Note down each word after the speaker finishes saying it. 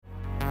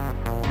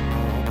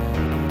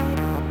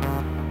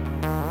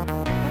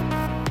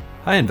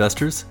Hi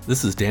investors,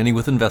 this is Danny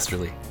with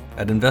Investorly.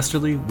 At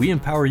Investorly, we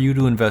empower you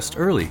to invest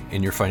early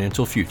in your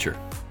financial future.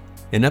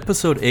 In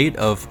episode 8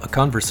 of A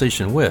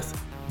Conversation With,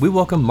 we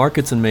welcome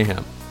Markets and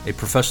Mayhem, a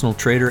professional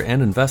trader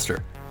and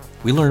investor.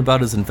 We learn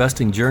about his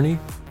investing journey,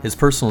 his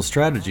personal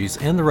strategies,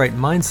 and the right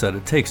mindset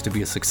it takes to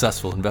be a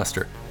successful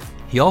investor.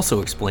 He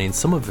also explains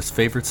some of his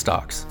favorite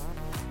stocks.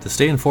 To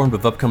stay informed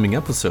of upcoming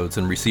episodes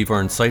and receive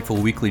our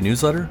insightful weekly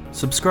newsletter,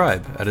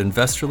 subscribe at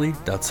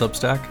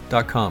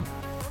investorly.substack.com.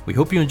 We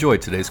hope you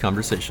enjoyed today's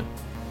conversation.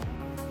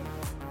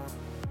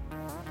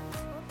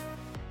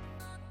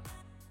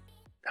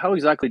 How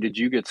exactly did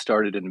you get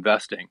started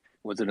investing?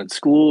 Was it in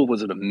school?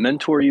 Was it a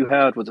mentor you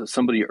had? Was it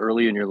somebody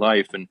early in your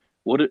life? And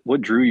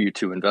what drew you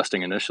to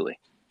investing initially?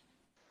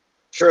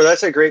 Sure,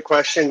 that's a great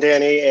question,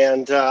 Danny.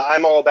 And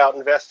I'm all about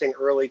investing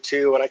early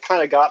too. And I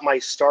kind of got my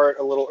start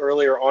a little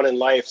earlier on in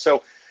life.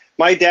 So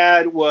my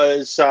dad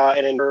was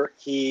an investor.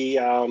 He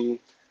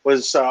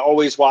was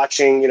always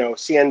watching,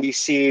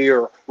 CNBC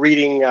or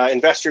reading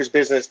Investors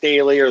Business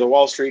Daily or the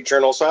Wall Street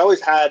Journal. So I always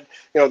had,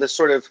 this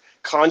sort of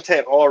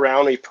content all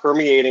around me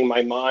permeating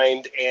my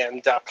mind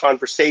and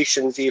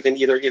conversations,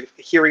 either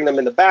hearing them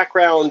in the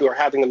background or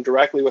having them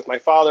directly with my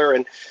father.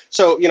 And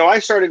so, I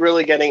started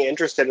really getting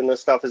interested in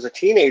this stuff as a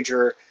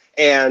teenager.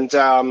 And,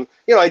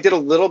 I did a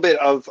little bit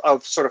of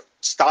sort of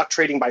stock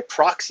trading by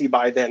proxy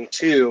by then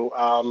too.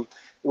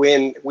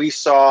 When we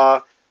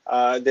saw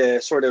the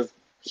sort of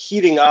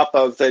heating up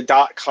of the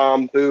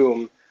dot-com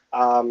boom,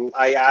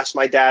 I asked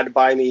my dad to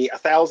buy me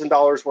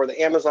 $1,000 worth of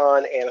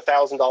Amazon and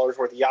 $1,000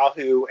 worth of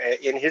Yahoo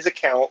in his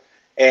account.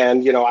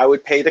 And, I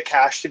would pay the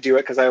cash to do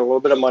it because I had a little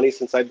bit of money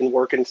since I've been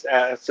working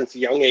since a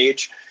young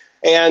age.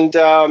 And,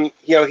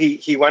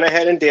 he went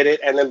ahead and did it.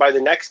 And then by the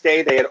next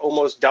day, they had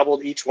almost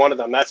doubled each one of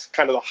them. That's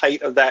kind of the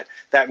height of that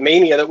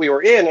mania that we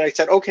were in. And I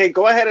said, okay,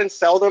 go ahead and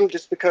sell them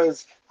just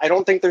because I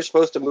don't think they're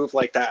supposed to move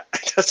like that.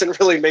 It doesn't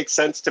really make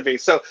sense to me.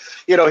 So,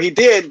 he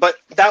did. But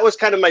that was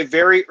kind of my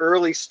very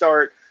early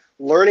start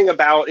learning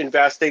about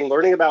investing,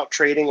 learning about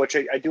trading, which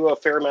I do a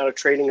fair amount of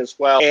trading as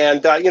well.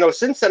 And,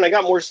 since then, I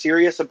got more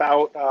serious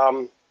about,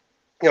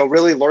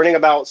 really learning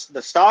about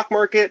the stock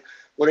market,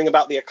 learning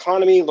about the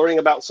economy, learning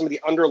about some of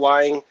the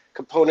underlying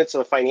components of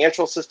the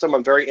financial system.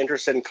 I'm very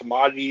interested in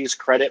commodities,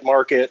 credit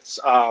markets,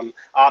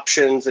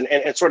 options,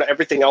 and sort of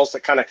everything else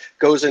that kind of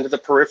goes into the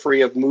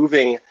periphery of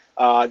moving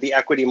the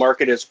equity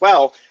market as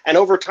well. And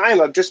over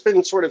time, I've just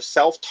been sort of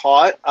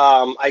self-taught.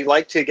 I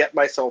like to get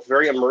myself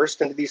very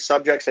immersed into these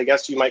subjects. I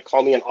guess you might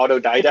call me an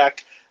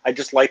autodidact. I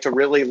just like to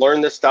really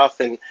learn this stuff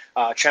and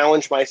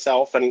challenge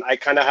myself. And I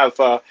kind of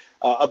have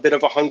a bit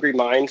of a hungry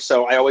mind.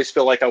 So I always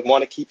feel like I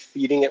want to keep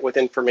feeding it with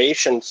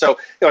information. So,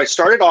 I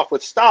started off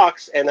with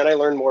stocks, and then I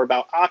learned more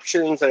about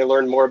options, and I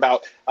learned more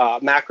about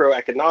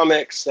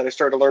macroeconomics, then I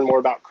started to learn more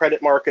about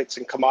credit markets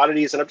and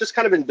commodities. And I've just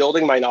kind of been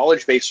building my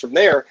knowledge base from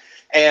there.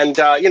 And,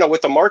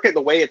 with the market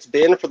the way it's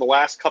been for the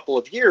last couple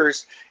of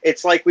years,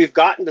 it's like we've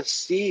gotten to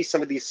see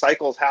some of these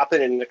cycles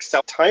happen in an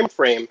Excel time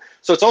frame.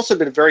 So it's also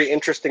been very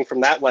interesting from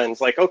that lens.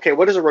 Like, okay,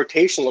 what does a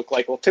rotation look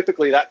like? Well,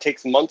 typically that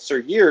takes months or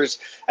years.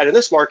 And in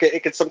this market,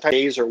 it could sometimes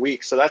days or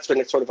weeks. So that's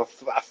been sort of a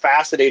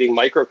fascinating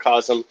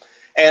microcosm.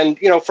 And,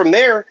 from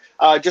there,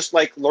 just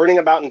like learning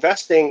about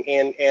investing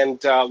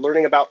and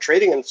learning about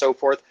trading and so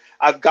forth,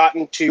 I've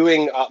gotten to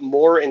doing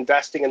more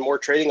investing and more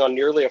trading on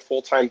nearly a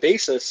full-time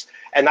basis.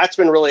 And that's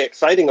been really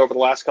exciting over the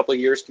last couple of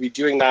years to be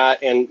doing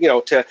that and,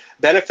 to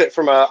benefit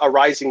from a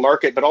rising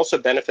market, but also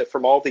benefit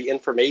from all the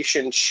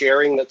information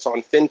sharing that's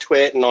on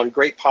FinTwit and on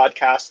great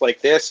podcasts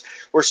like this,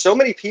 where so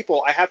many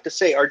people, I have to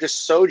say, are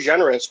just so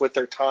generous with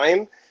their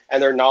time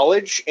and their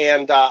knowledge.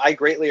 And I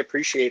greatly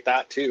appreciate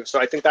that too.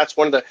 So I think that's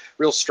one of the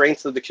real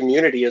strengths of the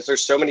community is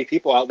there's so many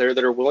people out there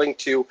that are willing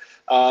to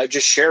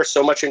just share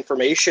so much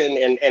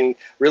information and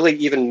really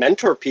even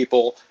mentor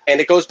people. And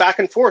it goes back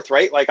and forth,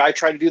 right? Like I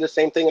try to do the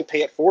same thing and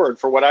pay it forward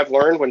for what I've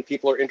learned. When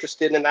people are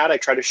interested in that, I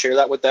try to share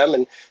that with them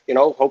and,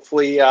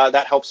 hopefully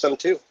that helps them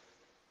too.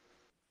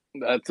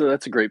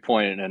 That's a great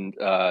point. And,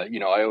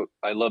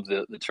 I love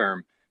the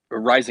term a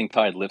rising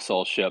tide lifts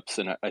all ships.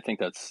 And I think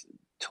that's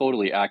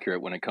totally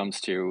accurate when it comes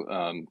to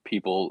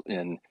people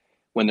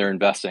when they're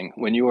investing.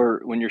 When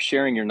you're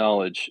sharing your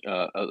knowledge,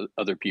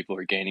 other people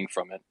are gaining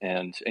from it,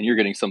 and you're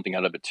getting something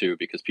out of it too,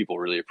 because people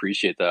really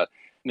appreciate that.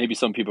 Maybe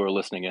some people are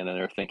listening in and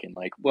they're thinking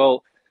like,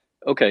 well,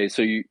 okay,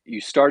 so you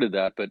started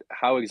that, but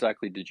how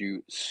exactly did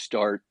you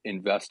start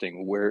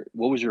investing? What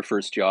was your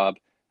first job?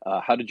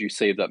 How did you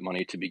save that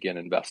money to begin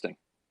investing?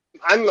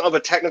 I'm of a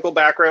technical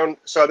background,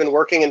 so I've been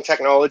working in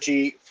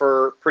technology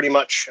for pretty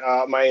much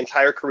my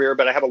entire career,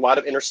 but I have a lot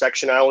of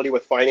intersectionality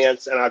with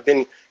finance, and I've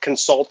been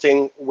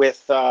consulting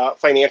with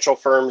financial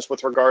firms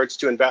with regards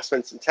to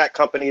investments in tech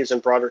companies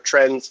and broader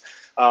trends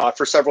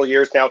for several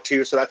years now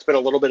too, so that's been a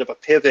little bit of a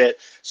pivot.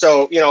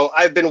 So,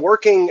 I've been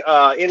working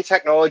in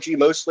technology,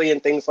 mostly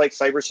in things like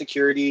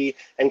cybersecurity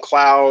and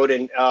cloud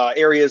and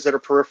areas that are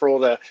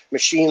peripheral to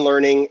machine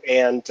learning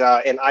and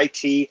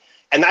IT.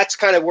 And that's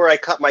kind of where I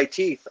cut my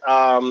teeth.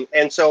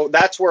 And so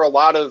that's where a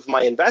lot of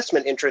my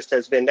investment interest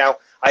has been. Now,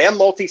 I am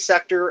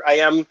multi-sector. I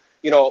am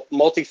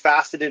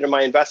multifaceted in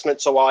my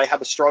investment. So while I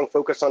have a strong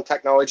focus on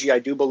technology, I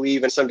do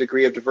believe in some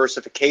degree of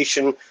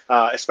diversification,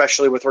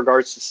 especially with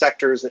regards to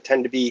sectors that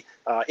tend to be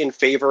in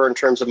favor in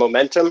terms of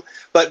momentum.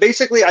 But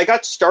basically, I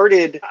got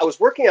started, I was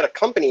working at a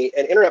company,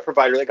 an internet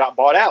provider that got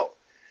bought out.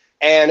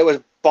 And it was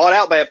bought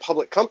out by a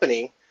public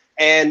company.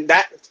 And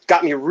that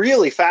got me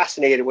really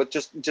fascinated with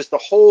just the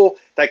whole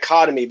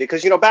dichotomy,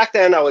 because back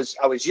then I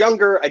was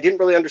younger. I didn't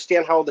really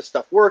understand how all this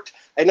stuff worked.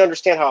 I didn't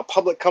understand how a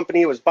public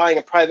company was buying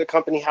a private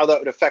company, how that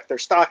would affect their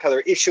stock, how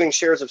they're issuing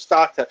shares of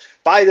stock to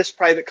buy this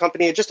private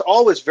company. It just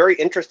all was very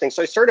interesting.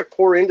 So I started to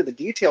pour into the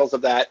details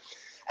of that.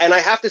 And I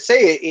have to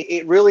say,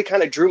 it really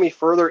kind of drew me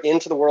further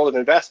into the world of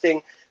investing.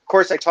 Of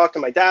course, I talked to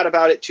my dad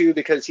about it too,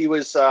 because he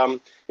was, at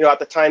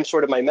the time,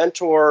 sort of my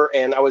mentor,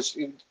 and I was,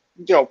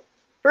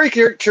 very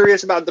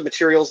curious about the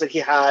materials that he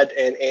had,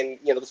 and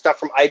the stuff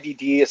from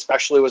IBD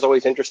especially was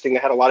always interesting. They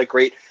had a lot of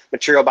great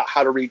material about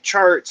how to read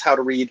charts, how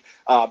to read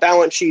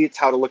balance sheets,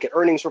 how to look at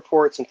earnings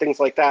reports and things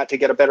like that to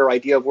get a better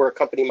idea of where a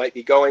company might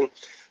be going.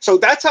 So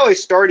that's how I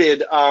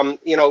started,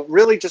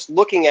 really just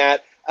looking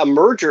at a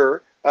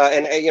merger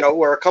and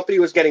where a company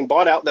was getting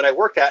bought out that I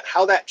worked at,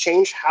 how that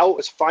changed, how it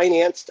was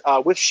financed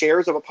with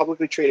shares of a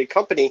publicly traded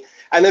company.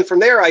 And then from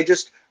there, I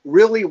just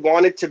really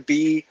wanted to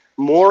be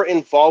more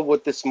involved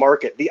with this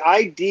market. The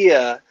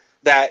idea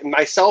that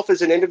myself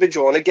as an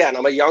individual, and again,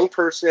 I'm a young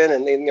person,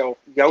 and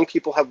young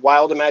people have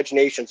wild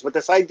imaginations, but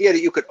this idea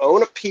that you could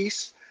own a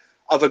piece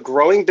of a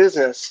growing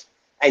business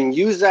and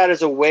use that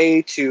as a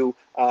way to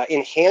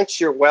enhance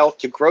your wealth,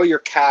 to grow your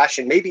cash,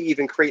 and maybe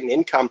even create an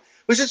income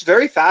was just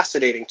very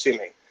fascinating to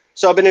me.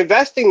 So I've been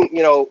investing,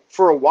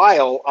 for a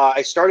while.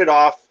 I started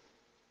off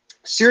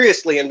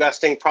seriously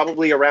investing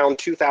probably around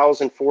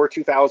 2004,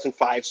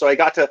 2005. So I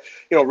got to,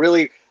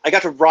 I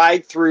got to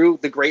ride through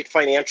the great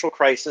financial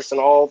crisis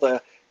and all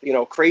the,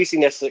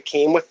 craziness that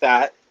came with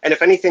that. And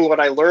if anything,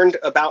 what I learned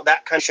about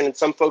that country, and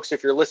some folks,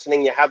 if you're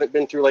listening, you haven't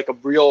been through like a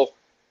real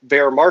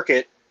bear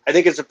market, I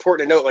think it's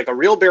important to note, like a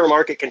real bear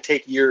market can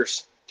take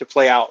years to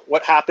play out.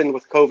 What happened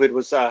with COVID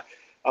was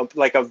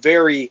like a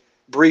very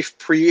brief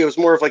it was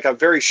more of like a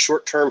very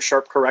short-term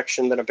sharp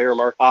correction than a bear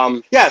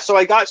market. So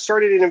I got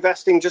started in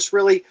investing, just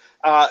really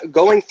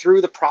going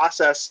through the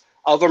process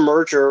of a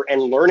merger and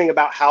learning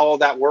about how all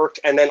that worked.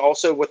 And then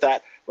also with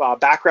that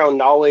background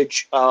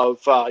knowledge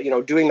of,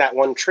 doing that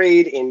one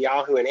trade in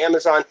Yahoo and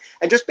Amazon,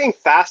 and just being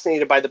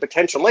fascinated by the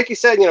potential. Like you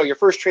said, your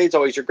first trade's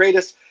always your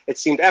greatest. It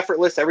seemed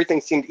effortless.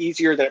 Everything seemed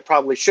easier than it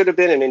probably should have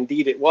been. And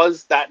indeed it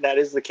was. That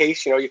is the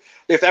case.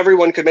 If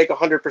everyone could make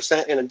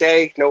 100% in a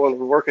day, no one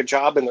would work a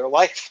job in their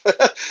life.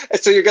 And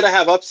so you're going to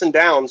have ups and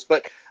downs.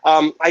 But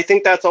I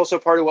think that's also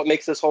part of what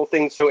makes this whole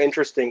thing so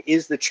interesting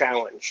is the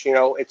challenge.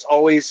 It's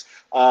always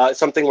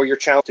something where you're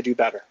challenged to do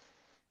better.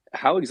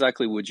 How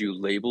exactly would you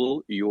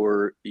label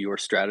your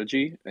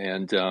strategy,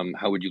 and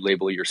how would you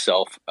label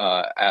yourself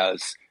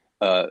as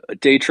a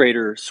day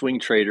trader, swing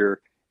trader,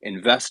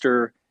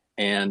 investor?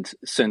 And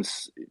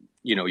since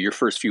your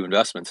first few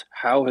investments,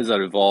 how has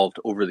that evolved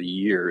over the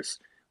years,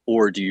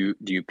 or do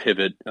you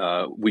pivot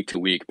week to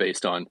week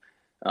based on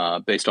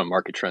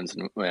market trends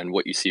and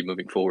what you see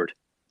moving forward?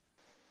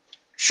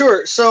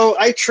 Sure. So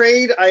I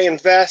trade, I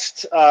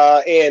invest,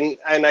 and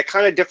I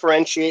kind of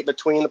differentiate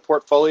between the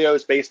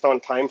portfolios based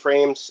on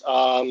timeframes.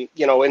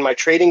 In my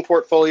trading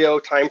portfolio,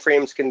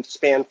 timeframes can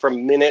span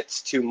from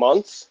minutes to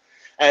months.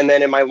 And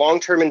then in my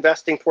long-term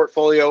investing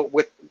portfolio,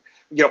 with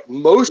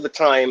most of the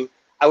time,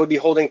 I would be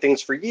holding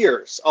things for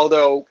years.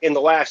 Although in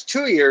the last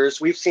 2 years,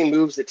 we've seen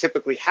moves that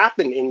typically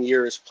happen in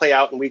years play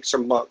out in weeks or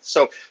months.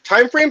 So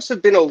timeframes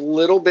have been a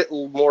little bit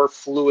more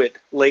fluid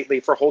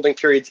lately for holding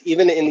periods,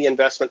 even in the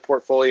investment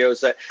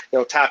portfolios that,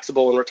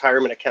 taxable and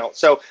retirement accounts.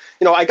 So,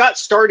 I got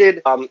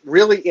started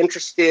really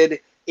interested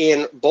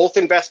in both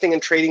investing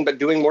and trading, but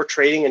doing more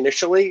trading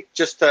initially,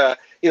 just to,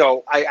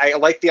 I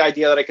like the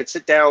idea that I could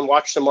sit down,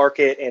 watch the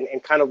market,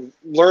 and kind of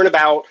learn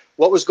about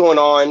what was going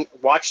on,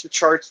 watch the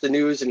charts, the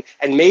news, and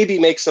maybe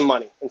make some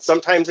money. And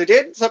sometimes I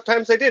did,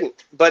 sometimes I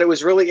didn't. But it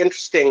was really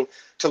interesting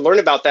to learn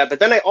about that. But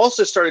then I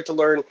also started to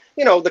learn,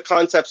 the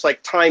concepts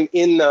like time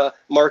in the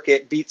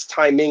market beats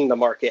timing the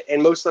market.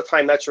 And most of the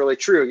time that's really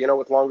true.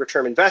 With longer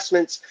term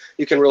investments,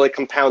 you can really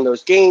compound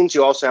those gains.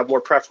 You also have more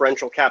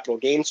preferential capital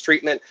gains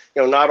treatment.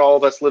 Not all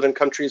of us live in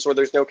countries where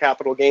there's no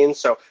capital gains,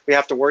 so we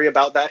have to worry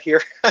about that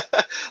here.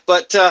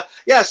 But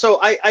so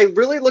I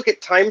really look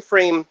at time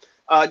frame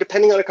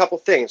depending on a couple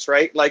things,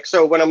 right? Like,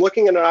 so when I'm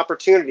looking at an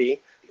opportunity,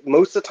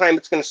 most of the time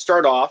it's going to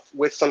start off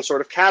with some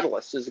sort of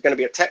catalyst. Is it going to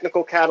be a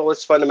technical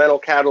catalyst, fundamental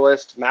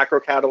catalyst, macro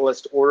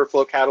catalyst, order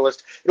flow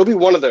catalyst? It'll be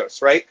one of those,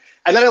 right?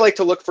 And then I like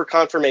to look for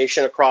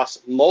confirmation across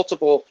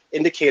multiple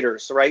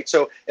indicators, right?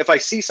 So if I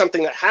see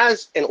something that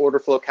has an order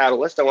flow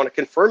catalyst, I want to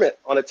confirm it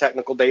on a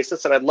technical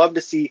basis. And I'd love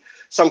to see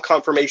some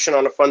confirmation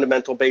on a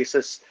fundamental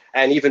basis,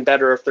 and even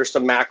better if there's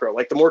some macro.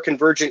 Like the more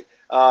convergent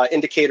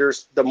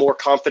indicators, the more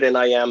confident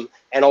I am.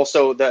 And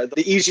also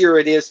the easier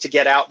it is to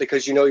get out,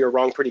 because you're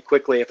wrong pretty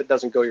quickly if it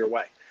doesn't go your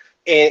way.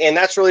 And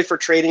that's really for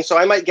trading. So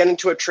I might get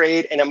into a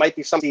trade and it might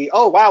be something,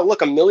 oh, wow,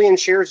 look, 1 million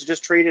shares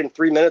just traded in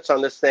 3 minutes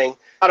on this thing.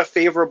 A lot of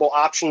favorable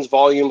options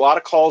volume, a lot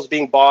of calls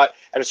being bought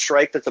at a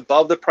strike that's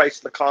above the price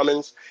of the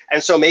commons.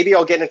 And so maybe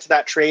I'll get into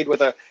that trade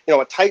with a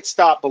tight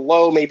stop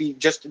below, maybe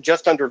just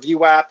under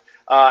VWAP.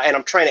 And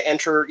I'm trying to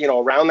enter,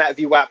 around that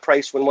VWAP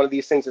price when one of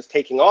these things is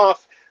taking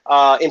off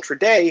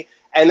intraday.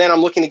 And then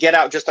I'm looking to get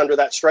out just under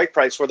that strike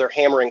price where they're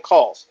hammering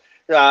calls.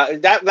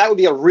 That would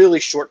be a really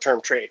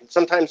short-term trade.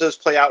 Sometimes those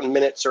play out in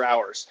minutes or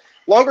hours.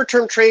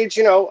 Longer-term trades,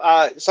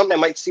 something I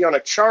might see on a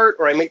chart,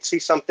 or I might see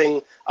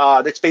something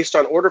that's based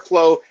on order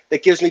flow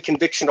that gives me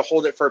conviction to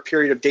hold it for a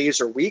period of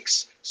days or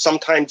weeks,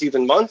 sometimes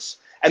even months.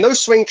 And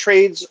those swing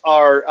trades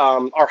are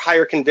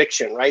higher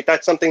conviction, right?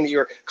 That's something that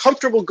you're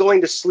comfortable going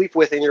to sleep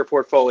with in your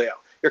portfolio.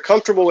 You're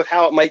comfortable with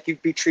how it might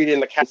be treated in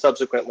the account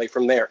subsequently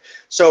from there.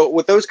 So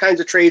with those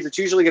kinds of trades, it's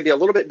usually going to be a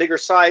little bit bigger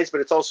size,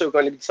 but it's also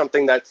going to be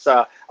something that's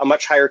a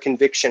much higher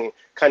conviction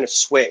kind of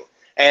swing.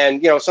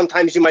 And,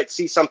 sometimes you might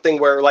see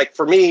something where, like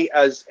for me,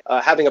 as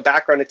having a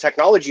background in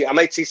technology, I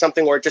might see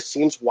something where it just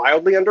seems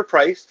wildly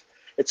underpriced.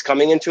 It's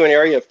coming into an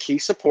area of key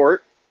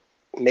support.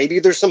 Maybe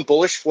there's some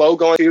bullish flow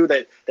going through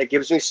that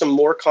gives me some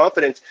more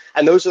confidence.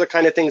 And those are the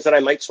kind of things that I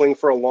might swing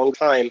for a long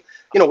time.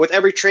 With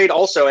every trade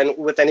also, and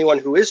with anyone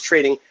who is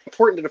trading,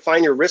 important to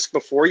define your risk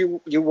before you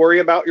worry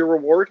about your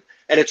reward.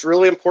 And it's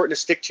really important to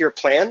stick to your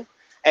plan.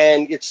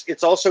 And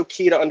it's also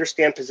key to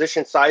understand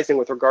position sizing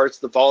with regards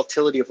to the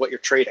volatility of what you're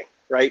trading,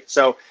 right?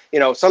 So,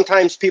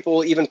 sometimes people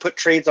will even put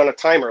trades on a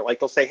timer. Like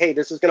they'll say, hey,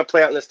 this is going to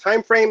play out in this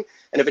time frame.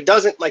 And if it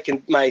doesn't,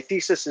 my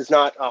thesis is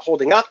not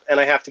holding up and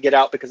I have to get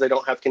out because I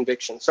don't have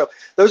conviction. So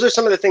those are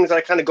some of the things that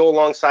I kind of go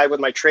alongside with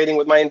my trading.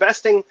 With my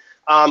investing,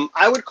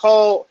 I would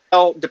call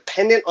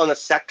dependent on the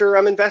sector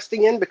I'm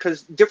investing in,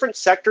 because different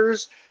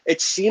sectors,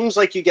 it seems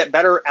like you get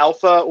better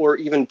alpha or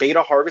even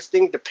beta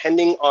harvesting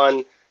depending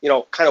on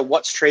kind of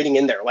what's trading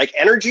in there. Like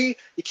energy,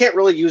 you can't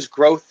really use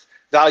growth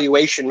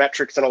valuation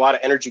metrics in a lot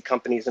of energy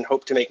companies and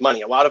hope to make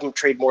money. A lot of them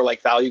trade more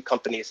like value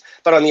companies.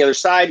 But on the other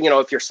side,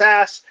 if you're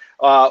SaaS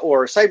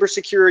or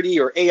cybersecurity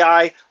or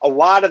AI, a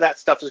lot of that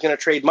stuff is going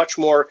to trade much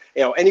more,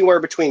 anywhere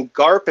between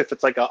GARP, if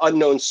it's like an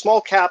unknown small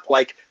cap,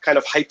 like kind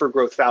of hyper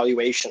growth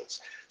valuations.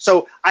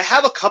 So I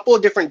have a couple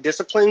of different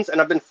disciplines, and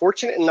I've been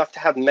fortunate enough to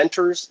have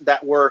mentors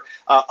that were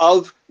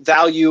of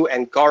value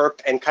and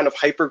GARP and kind of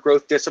hyper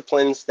growth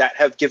disciplines that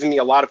have given me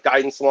a lot of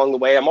guidance along the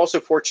way. I'm also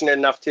fortunate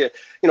enough to,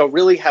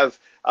 really have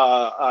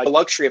the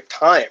luxury of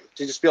time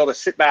to just be able to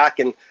sit back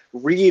and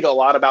read a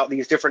lot about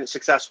these different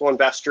successful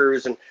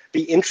investors and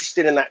be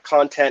interested in that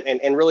content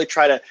and really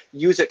try to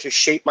use it to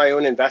shape my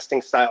own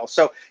investing style.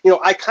 So,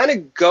 I kind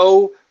of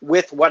go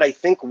with what I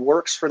think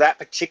works for that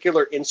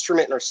particular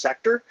instrument or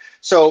sector.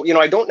 So,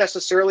 I don't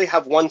necessarily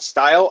have one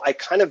style. I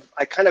kind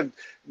of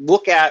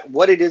look at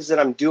what it is that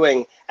I'm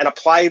doing and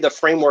apply the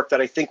framework that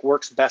I think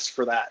works best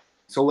for that.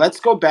 So let's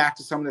go back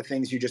to some of the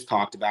things you just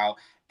talked about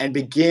and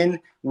begin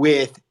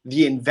with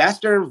the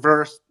investor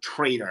versus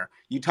trader.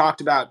 You talked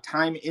about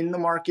time in the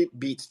market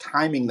beats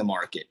timing the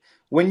market.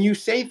 When you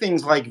say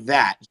things like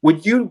that,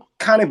 would you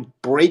kind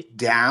of break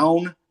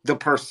down the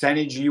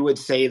percentage you would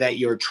say that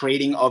you're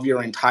trading of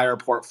your entire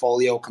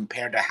portfolio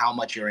compared to how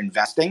much you're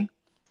investing?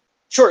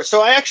 Sure.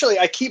 So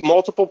I keep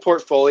multiple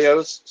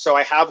portfolios. So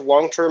I have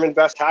long-term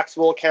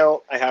taxable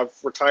account. I have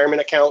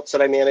retirement accounts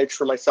that I manage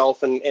for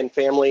myself and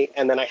family.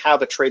 And then I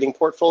have a trading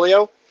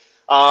portfolio.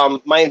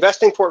 My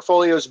investing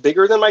portfolio is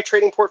bigger than my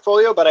trading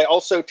portfolio, but I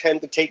also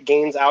tend to take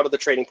gains out of the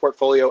trading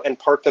portfolio and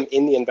park them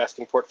in the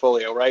investing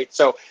portfolio, right?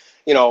 So,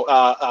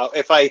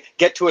 if I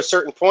get to a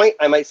certain point,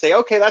 I might say,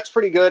 okay, that's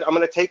pretty good. I'm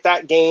going to take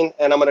that gain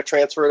and I'm going to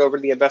transfer it over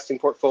to the investing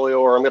portfolio,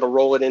 or I'm going to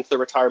roll it into the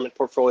retirement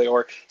portfolio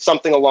or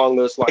something along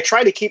those lines. I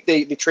try to keep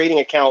the trading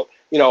account,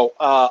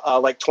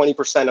 like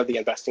 20% of the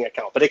investing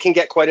account, but it can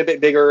get quite a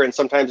bit bigger and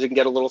sometimes it can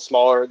get a little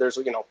smaller. There's,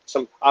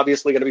 some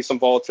obviously going to be some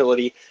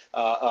volatility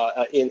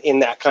in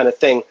that kind of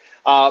thing.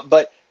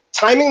 But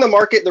timing the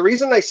market, the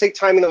reason I say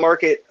timing the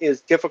market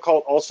is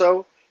difficult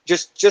also,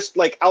 just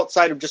like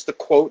outside of just the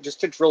quote, just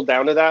to drill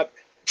down to that,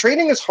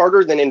 trading is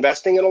harder than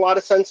investing in a lot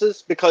of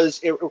senses because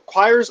it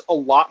requires a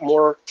lot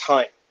more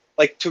time.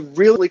 Like to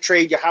really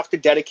trade, you have to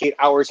dedicate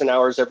hours and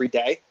hours every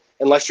day,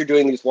 unless you're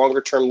doing these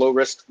longer term, low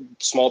risk,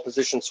 small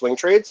position swing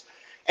trades.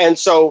 And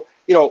so,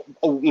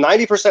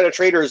 90% of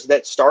traders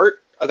that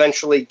start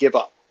eventually give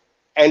up.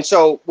 And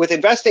so with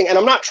investing, and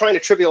I'm not trying to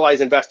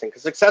trivialize investing,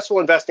 because successful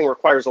investing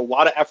requires a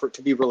lot of effort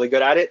to be really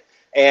good at it.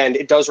 And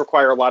it does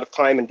require a lot of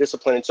time and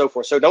discipline and so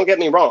forth. So don't get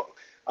me wrong.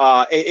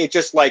 It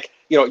just like,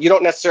 you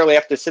don't necessarily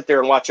have to sit there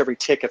and watch every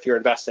tick if you're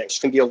investing. It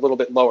can be a little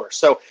bit lower.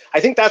 So I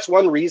think that's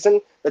one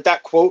reason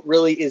that quote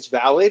really is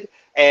valid,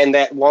 and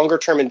that longer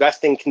term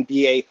investing can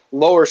be a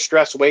lower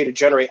stress way to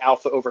generate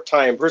alpha over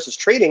time versus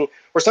trading,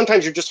 where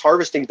sometimes you're just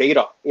harvesting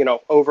beta,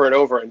 over and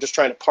over and just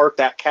trying to park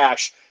that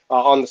cash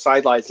on the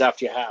sidelines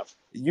after you have.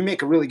 You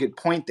make a really good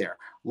point there.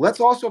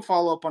 Let's also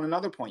follow up on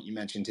another point you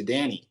mentioned to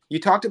Danny. You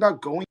talked about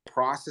going through the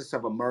process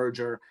of a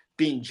merger,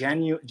 being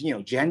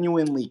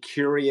genuinely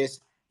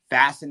curious,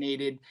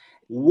 fascinated.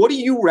 what do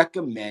you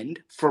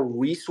recommend for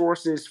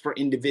resources for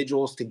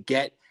individuals to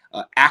get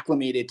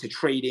acclimated to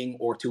trading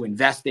or to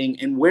investing?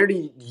 And where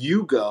do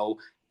you go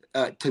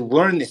to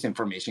learn this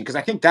information? Because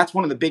I think that's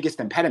one of the biggest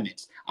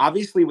impediments.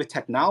 Obviously, with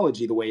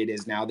technology the way it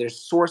is now, there's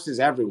sources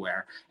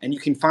everywhere and you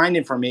can find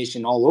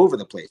information all over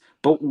the place.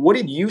 But what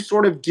did you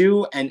sort of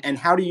do, and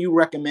how do you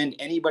recommend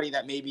anybody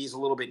that maybe is a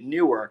little bit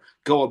newer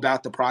go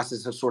about the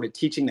process of sort of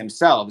teaching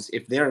themselves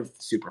if they're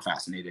super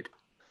fascinated?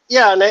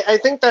 Yeah, and I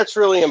think that's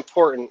really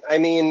important. I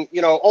mean,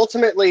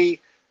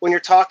 ultimately, when you're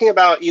talking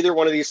about either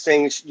one of these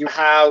things, you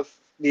have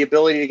the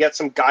ability to get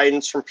some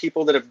guidance from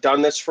people that have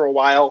done this for a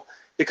while,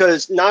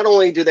 because not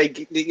only do they,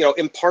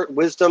 impart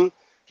wisdom,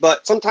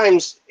 but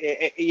sometimes,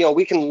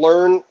 we can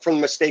learn from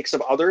the mistakes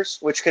of others,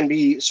 which can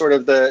be sort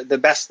of the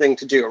best thing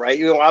to do,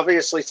 right?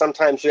 Obviously,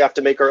 sometimes we have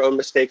to make our own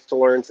mistakes to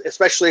learn,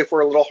 especially if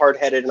we're a little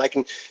hard-headed, and I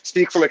can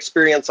speak from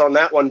experience on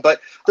that one. But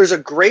there's a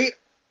great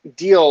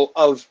deal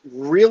of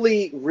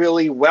really,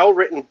 really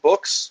well-written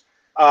books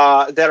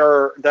that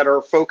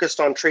are focused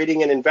on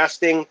trading and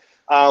investing.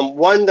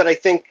 One that I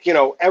think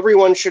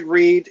everyone should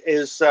read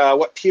is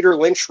what Peter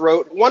Lynch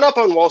wrote, One Up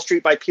on Wall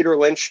Street by Peter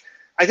Lynch.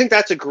 I think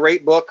that's a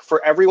great book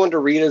for everyone to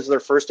read as their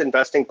first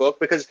investing book,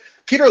 because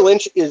Peter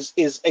Lynch is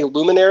a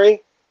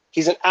luminary.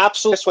 He's an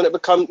absolute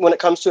when it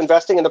comes to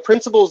investing, and the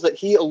principles that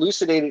he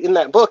elucidated in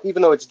that book,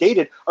 even though it's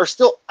dated, are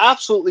still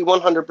absolutely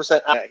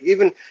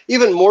 100%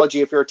 even more.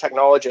 If you're a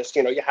technologist,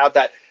 you have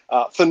that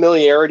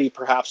familiarity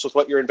perhaps with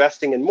what you're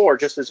investing in more.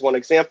 Just as one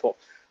example,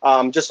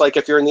 just like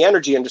if you're in the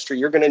energy industry,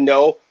 you're going to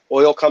know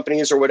oil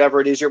companies or whatever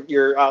it is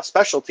your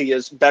specialty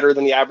is better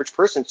than the average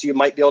person. So you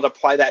might be able to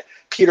apply that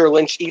Peter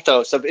Lynch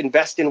ethos of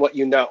invest in what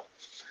you know.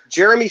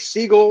 Jeremy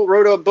Siegel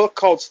wrote a book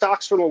called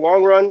Stocks for the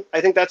Long Run.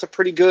 I think that's a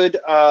pretty good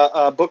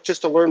book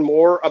just to learn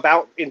more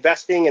about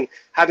investing and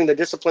having the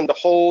discipline to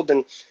hold.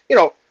 And,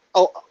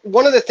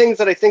 one of the things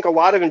that I think a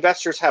lot of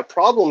investors have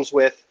problems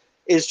with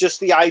is just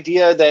the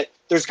idea that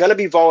there's going to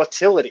be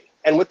volatility.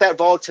 And with that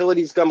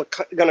volatility is going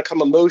to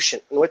come emotion.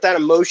 And with that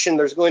emotion,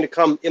 there's going to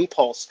come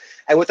impulse.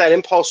 And with that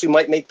impulse, we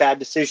might make bad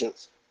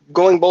decisions,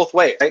 going both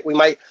ways, right? We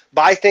might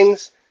buy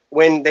things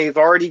when they've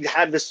already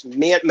had this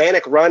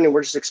manic run and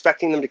we're just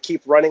expecting them to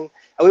keep running.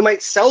 And we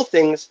might sell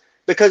things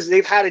because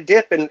they've had a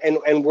dip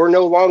and we're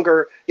no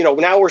longer,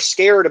 now we're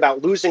scared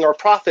about losing our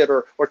profit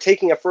or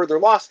taking a further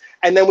loss.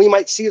 And then we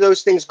might see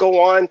those things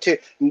go on to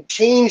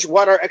change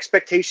what our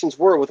expectations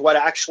were with what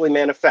actually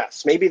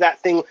manifests. Maybe that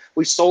thing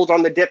we sold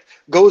on the dip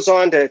goes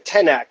on to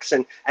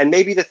 10x, and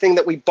maybe the thing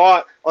that we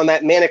bought on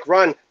that manic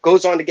run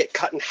goes on to get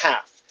cut in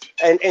half.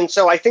 And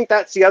so I think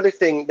that's the other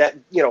thing that,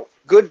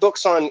 good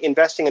books on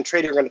investing and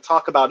trading are going to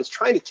talk about, is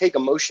trying to take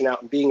emotion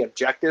out and being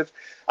objective.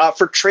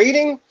 For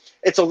trading,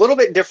 it's a little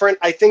bit different.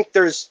 I think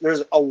there's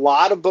a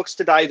lot of books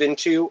to dive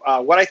into.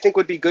 What I think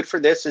would be good for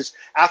this is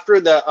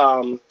after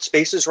the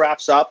Spaces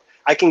wraps up,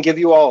 I can give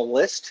you all a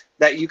list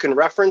that you can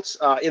reference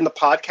in the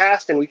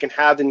podcast, and we can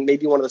have in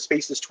maybe one of the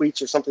Spaces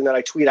tweets or something that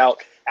I tweet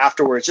out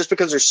afterwards, just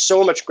because there's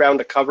so much ground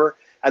to cover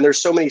and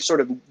there's so many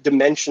sort of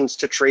dimensions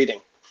to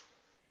trading.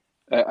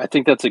 I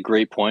think that's a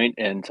great point.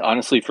 And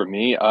honestly, for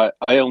me, I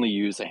only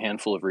use a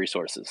handful of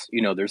resources.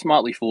 There's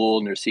Motley Fool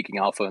and there's Seeking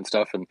Alpha and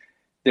stuff, and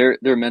they're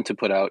meant to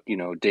put out,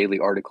 daily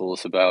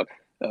articles about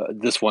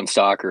this one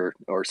stock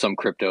or some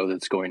crypto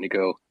that's going to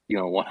go,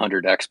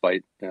 100x by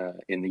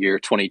in the year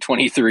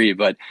 2023.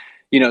 But,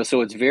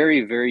 so it's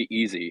very, very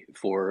easy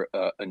for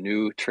a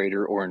new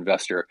trader or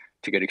investor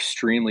to get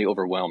extremely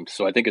overwhelmed.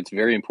 So I think it's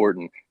very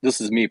important. This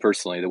is me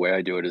personally. The way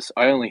I do it is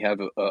I only have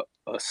a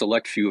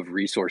select few of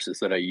resources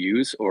that I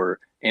use or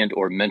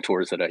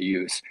mentors that I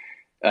use.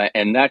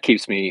 And that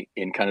keeps me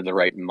in kind of the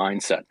right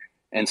mindset.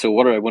 And so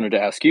what I wanted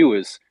to ask you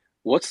is,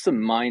 what's the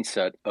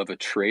mindset of a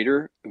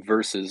trader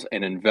versus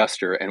an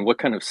investor, and what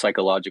kind of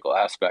psychological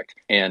aspect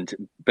and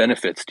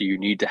benefits do you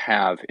need to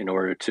have in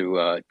order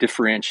to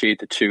differentiate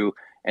the two,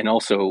 and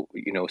also,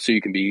 so you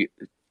can be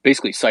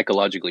basically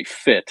psychologically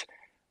fit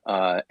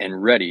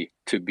and ready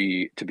to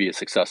be a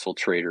successful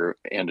trader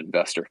and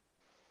investor?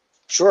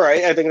 Sure,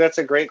 I think that's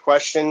a great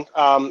question.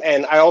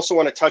 And I also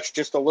want to touch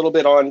just a little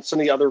bit on some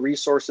of the other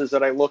resources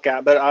that I look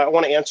at, but I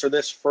want to answer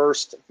this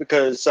first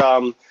because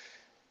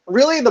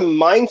really the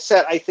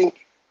mindset, I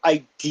think,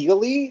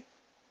 ideally,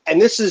 and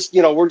this is,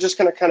 we're just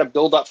going to kind of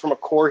build up from a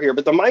core here,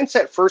 but the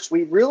mindset first,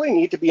 we really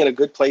need to be in a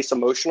good place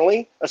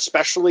emotionally,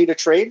 especially to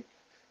trade.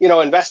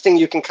 Investing,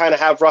 you can kind of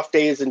have rough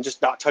days and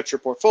just not touch your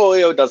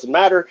portfolio. It doesn't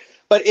matter.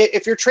 But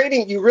if you're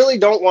trading, you really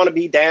don't want to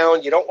be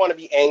down. You don't want to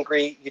be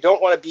angry. You don't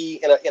want to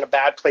be in a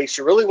bad place.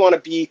 You really want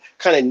to be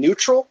kind of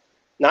neutral,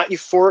 not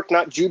euphoric,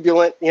 not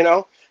jubilant, And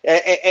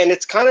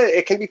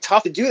it can be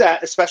tough to do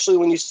that, especially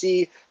when you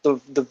see the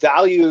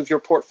value of your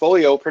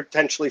portfolio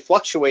potentially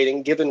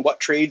fluctuating given what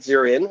trades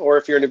you're in, or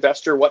if you're an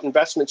investor, what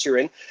investments you're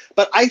in.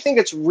 But I think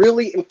it's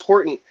really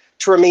important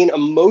to remain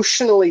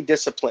emotionally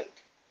disciplined.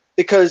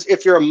 Because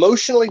if you're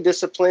emotionally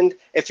disciplined,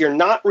 if you're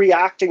not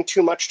reacting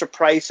too much to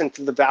price and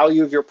to the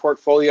value of your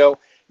portfolio,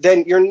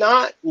 then you're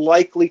not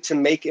likely to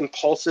make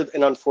impulsive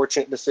and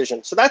unfortunate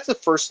decisions. So that's the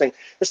first thing.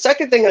 The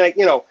second thing,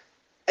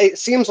 it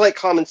seems like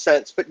common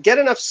sense, but get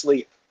enough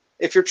sleep.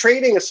 If you're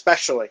trading,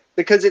 especially,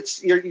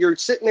 because you're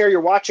sitting there,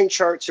 you're watching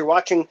charts, you're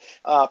watching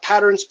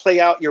patterns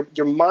play out.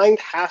 Your mind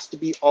has to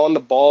be on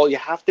the ball. You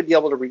have to be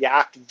able to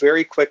react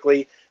very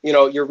quickly.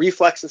 Your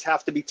reflexes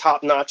have to be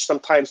top notch.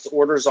 Sometimes the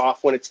order's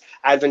off when it's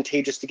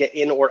advantageous to get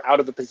in or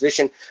out of a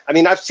position. I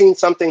mean, I've seen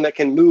something that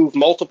can move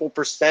multiple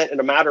percent in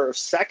a matter of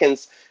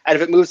seconds, and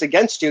if it moves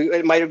against you,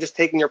 it might have just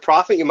taken your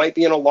profit. You might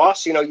be in a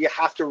loss. You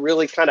have to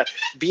really kind of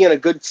be in a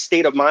good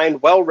state of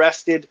mind, well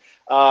rested,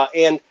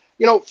 and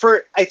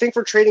I think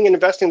for trading and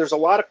investing, there's a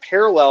lot of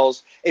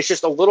parallels. It's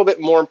just a little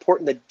bit more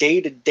important, the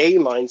day-to-day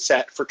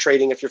mindset for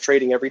trading if you're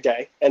trading every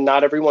day. And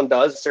not everyone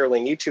does necessarily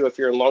need to if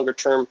you're in longer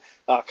term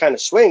kind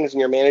of swings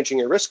and you're managing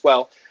your risk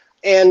well.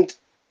 And,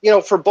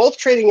 for both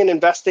trading and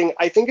investing,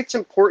 I think it's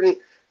important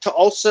to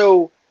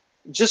also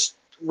just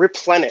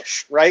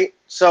replenish, right?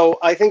 So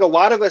I think a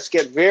lot of us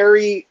get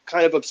very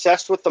kind of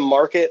obsessed with the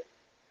market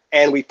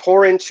and we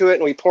pour into it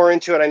and we pour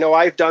into it. I know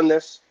I've done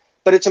this,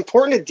 but it's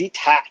important to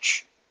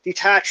detach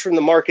from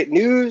the market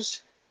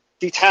news,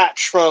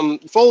 detach from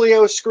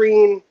folio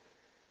screen,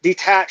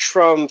 detach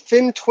from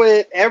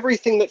FinTwit,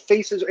 everything that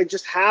faces, and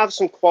just have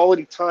some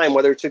quality time,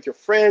 whether it's with your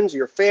friends or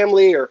your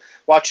family or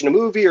watching a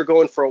movie or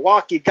going for a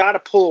walk. You got to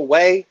pull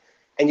away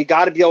and you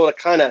got to be able to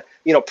kind of,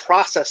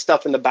 process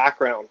stuff in the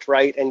background,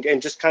 right?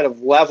 And just kind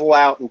of level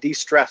out and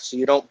de-stress so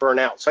you don't burn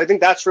out. So I think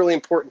that's really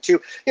important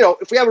too.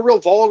 If we have a real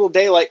volatile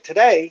day like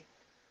today,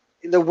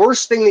 the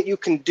worst thing that you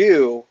can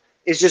do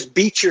is just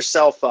beat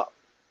yourself up.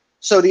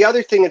 So the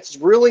other thing, it's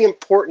really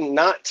important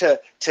not to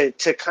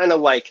kind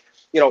of like,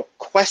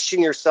 question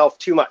yourself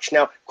too much.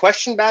 Now,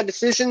 question bad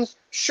decisions,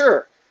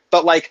 sure.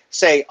 But like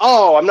say,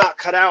 oh, I'm not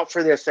cut out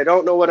for this. I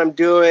don't know what I'm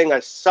doing. I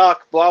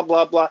suck, blah,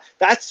 blah, blah.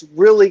 That's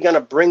really going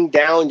to bring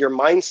down your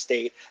mind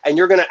state. And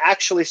you're going to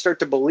actually start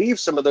to believe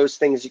some of those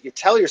things that you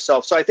tell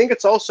yourself. So I think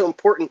it's also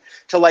important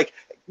to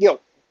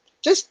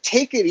just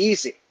take it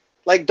easy.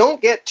 Like,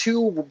 don't get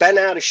too bent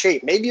out of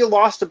shape. Maybe you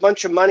lost a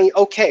bunch of money.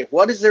 Okay,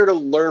 what is there to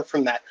learn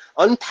from that?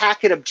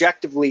 Unpack it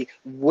objectively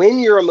when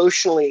you're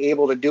emotionally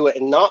able to do it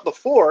and not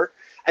before,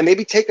 and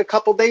maybe take a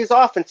couple days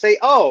off and say,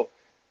 oh,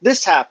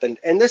 this happened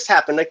and this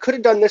happened. I could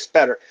have done this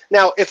better.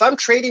 Now, if I'm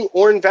trading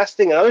or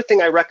investing, another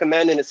thing I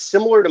recommend, and it's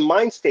similar to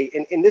mind state,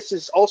 and this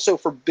is also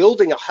for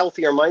building a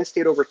healthier mind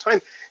state over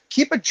time,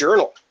 keep a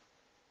journal.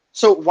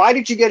 So why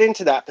did you get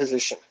into that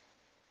position?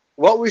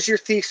 What was your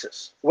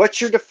thesis?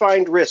 What's your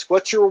defined risk?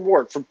 What's your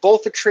reward? For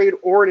both a trade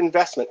or an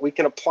investment, we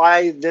can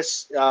apply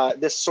this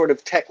this sort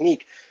of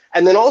technique.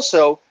 And then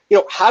also,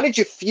 how did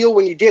you feel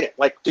when you did it?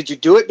 Like, did you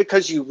do it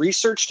because you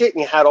researched it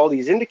and you had all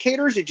these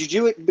indicators? Did you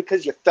do it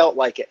because you felt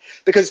like it?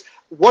 Because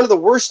one of the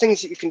worst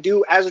things that you can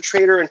do as a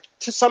trader and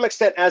to some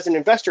extent as an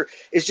investor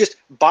is just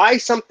buy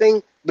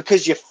something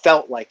because you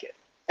felt like it.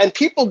 And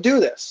people do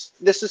this.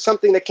 This is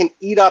something that can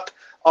eat up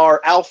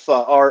our alpha,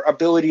 our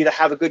ability to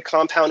have a good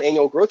compound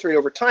annual growth rate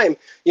over time.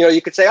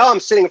 You could say, oh, I'm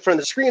sitting in front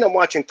of the screen, I'm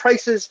watching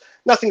prices,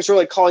 nothing's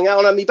really calling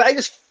out on me, but I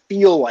just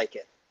feel like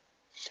it.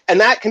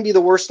 And that can be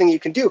the worst thing you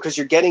can do because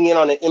you're getting in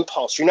on an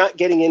impulse. You're not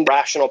getting in a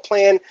rational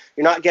plan.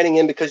 You're not getting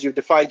in because you've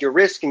defined your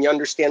risk and you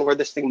understand where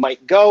this thing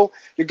might go.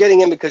 You're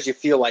getting in because you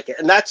feel like it.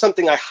 And that's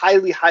something I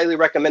highly, highly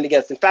recommend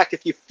against. In fact,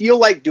 if you feel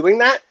like doing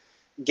that,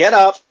 get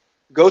up,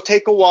 go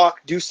take a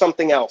walk, do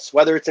something else,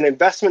 whether it's an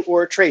investment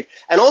or a trade.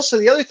 And also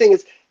the other thing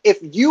is, if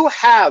you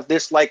have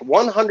this like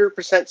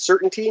 100%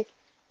 certainty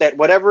that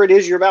whatever it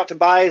is you're about to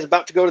buy is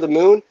about to go to the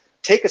moon,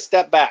 take a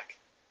step back.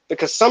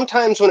 Because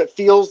sometimes when it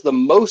feels the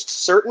most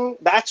certain,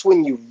 that's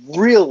when you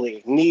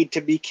really need to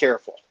be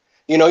careful.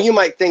 You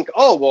might think,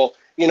 oh,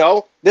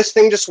 well, this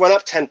thing just went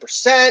up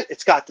 10%.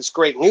 It's got this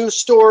great news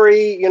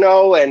story,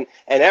 and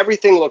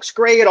everything looks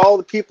great. All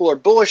the people are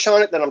bullish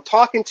on it that I'm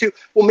talking to.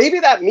 Well, maybe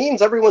that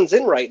means everyone's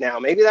in right now.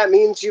 Maybe that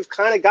means you've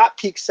kind of got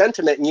peak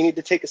sentiment and you need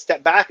to take a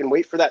step back and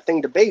wait for that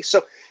thing to base.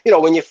 So,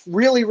 when you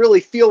really, really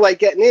feel like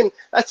getting in,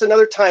 that's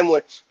another time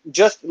when,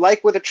 just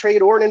like with a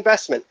trade or an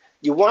investment,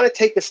 you want to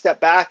take a step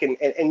back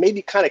and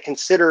maybe kind of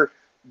consider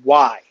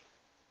why.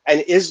 And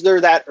is there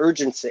that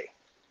urgency?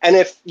 And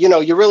if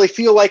you really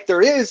feel like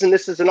there is, and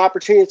this is an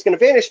opportunity that's going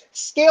to vanish,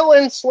 scale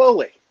in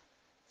slowly.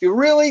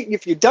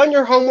 If you've done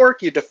your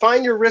homework, you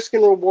define your risk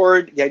and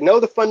reward, you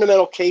know the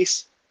fundamental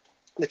case,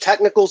 the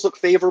technicals look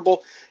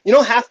favorable, you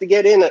don't have to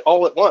get in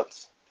all at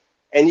once.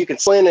 And you can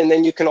scale in and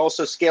then you can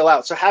also scale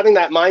out. So having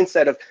that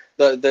mindset of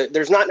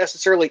there's not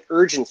necessarily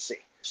urgency.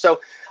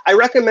 So I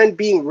recommend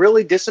being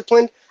really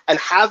disciplined and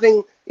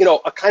having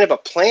a kind of a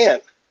plan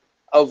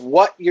of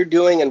what you're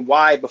doing and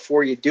why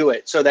before you do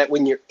it, so that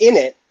when you're in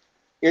it,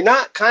 you're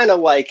not kind of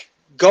like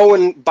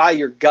going by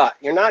your gut.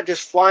 You're not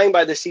just flying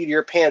by the seat of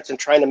your pants and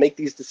trying to make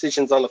these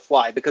decisions on the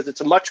fly, because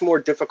it's a much more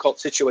difficult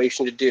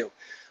situation to do.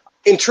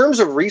 In terms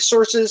of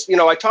resources,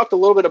 I talked a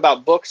little bit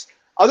about books.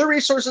 Other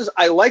resources,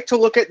 I like to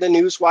look at the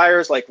news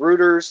wires like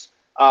Reuters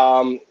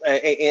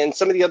and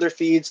some of the other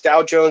feeds,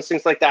 Dow Jones,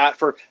 things like that,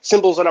 for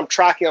symbols that I'm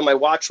tracking on my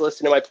watch list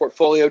and in my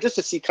portfolio, just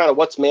to see kind of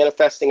what's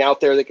manifesting out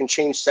there that can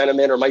change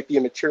sentiment or might be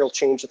a material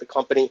change of the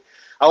company.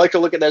 I like to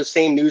look at those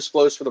same news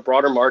flows for the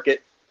broader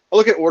market. I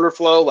look at order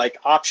flow, like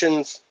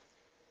options.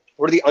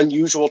 What are the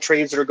unusual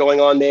trades that are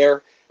going on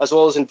there, as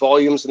well as in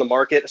volumes in the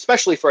market,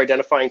 especially for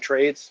identifying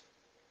trades.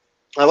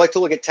 I like to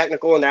look at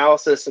technical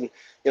analysis, and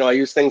I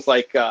use things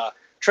like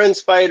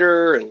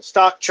TrendSpider and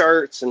stock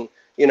charts, and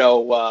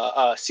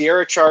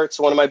Sierra charts.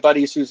 One of my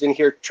buddies who's in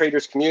here,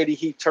 Traders Community,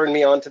 he turned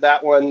me on to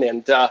that one.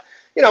 And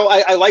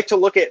I like to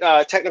look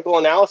at technical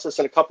analysis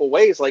in a couple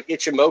ways, like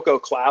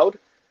Ichimoku Cloud.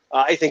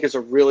 I think is a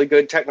really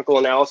good technical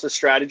analysis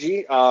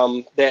strategy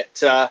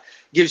that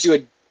gives you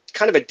a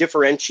kind of a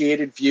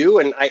differentiated view,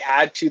 and I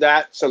add to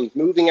that some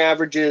moving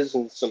averages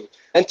and some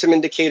momentum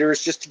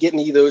indicators just to get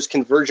me those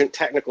convergent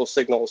technical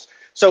signals.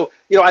 So,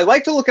 I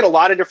like to look at a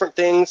lot of different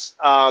things.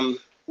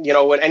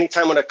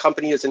 Anytime when a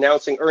company is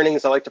announcing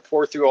earnings, I like to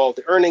pour through all of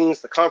the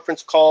earnings, the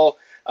conference call.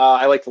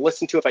 I like to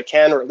listen to if I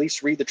can, or at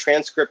least read the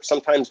transcript,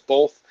 sometimes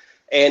both,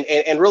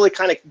 and really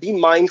kind of be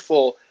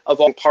mindful of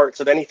all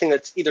parts of anything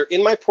that's either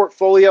in my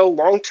portfolio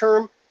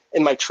long-term,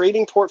 in my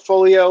trading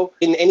portfolio,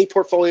 in any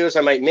portfolios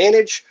I might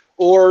manage,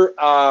 or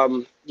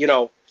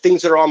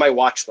things that are on my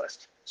watch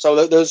list.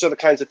 So those are the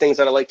kinds of things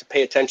that I like to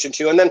pay attention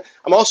to. And then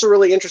I'm also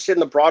really interested in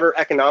the broader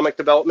economic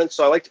development.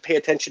 So I like to pay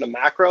attention to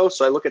macro.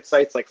 So I look at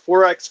sites like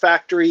Forex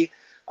Factory.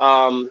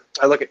 I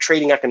look at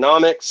Trading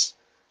Economics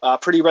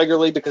pretty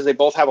regularly, because they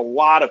both have a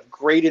lot of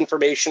great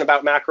information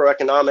about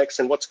macroeconomics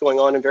and what's going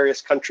on in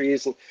various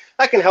countries. And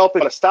that can help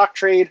in a stock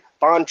trade,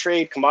 bond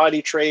trade,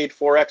 commodity trade,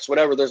 Forex,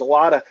 whatever. There's a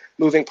lot of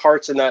moving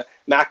parts in the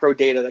macro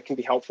data that can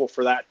be helpful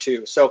for that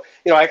too. So,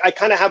 I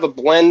kind of have a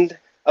blend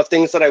of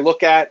things that I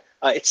look at.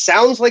 It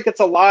sounds like it's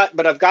a lot,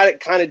 but I've got it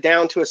kind of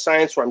down to a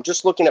science where I'm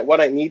just looking at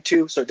what I need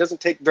to. So it doesn't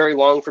take very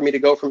long for me to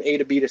go from A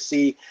to B to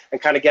C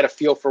and kind of get a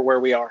feel for where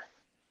we are.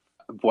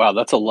 Wow,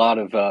 that's a lot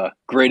of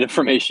great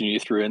information you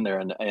threw in there,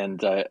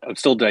 and I'm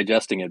still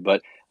digesting it.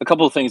 But a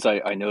couple of things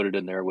I noted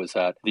in there was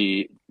that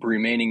the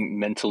remaining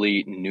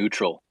mentally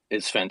neutral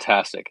is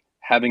fantastic.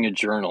 Having a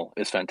journal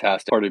is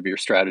fantastic, part of your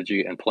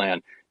strategy and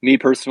plan. Me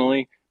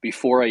personally,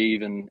 before I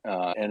even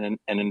an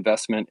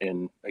investment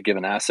in a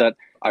given asset,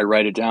 I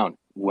write it down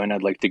when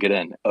I'd like to get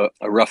in,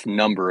 a rough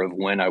number of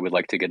when I would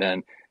like to get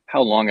in,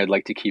 how long I'd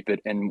like to keep it,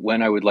 and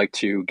when I would like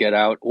to get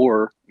out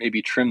or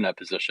maybe trim that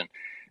position.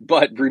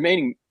 But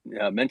remaining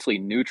mentally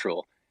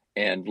neutral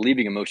and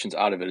leaving emotions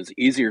out of it is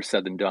easier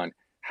said than done.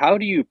 How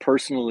do you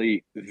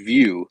personally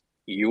view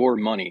your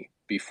money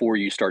before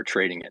you start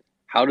trading it?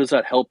 How does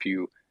that help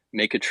you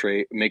make a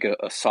trade, make a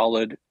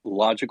solid,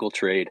 logical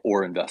trade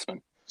or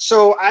investment?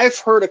 So I've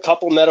heard a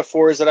couple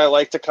metaphors that I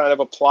like to kind of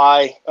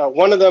apply.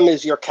 One of them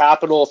is your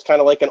capital is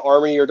kind of like an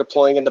army you're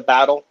deploying into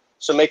battle.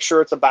 So make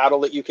sure it's a battle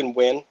that you can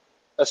win,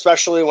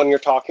 especially when you're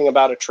talking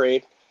about a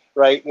trade,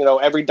 right?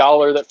 Every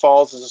dollar that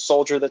falls is a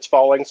soldier that's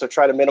falling. So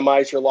try to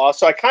minimize your loss.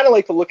 So I kind of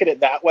like to look at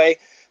it that way,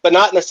 but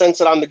not in the sense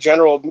that I'm the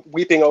general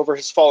weeping over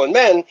his fallen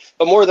men,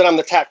 but more that I'm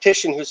the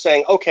tactician who's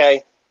saying,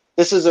 okay,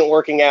 this isn't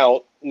working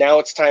out. Now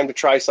it's time to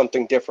try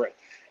something different.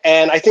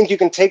 And I think you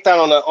can take that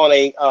on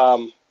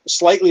a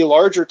slightly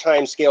larger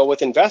time scale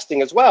with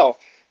investing as well.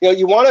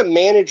 You want to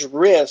manage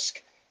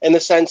risk in the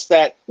sense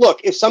that,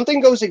 look, if something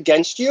goes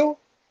against you,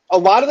 a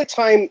lot of the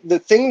time, the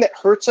thing that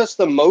hurts us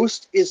the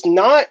most is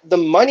not the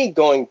money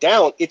going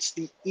down, it's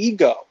the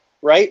ego,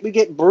 right? We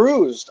get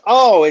bruised.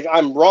 Oh,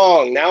 I'm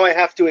wrong. Now I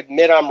have to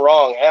admit I'm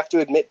wrong. I have to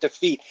admit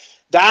defeat.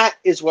 That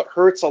is what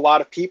hurts a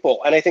lot of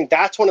people. And I think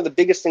that's one of the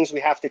biggest things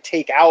we have to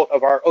take out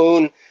of our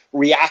own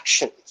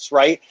reactions,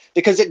 right?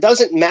 Because it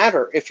doesn't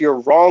matter if you're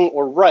wrong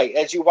or right.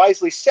 As you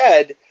wisely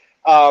said,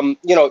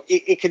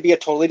 it could be a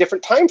totally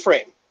different time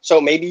frame. So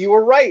maybe you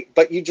were right,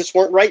 but you just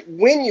weren't right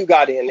when you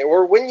got in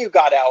or when you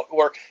got out,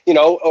 or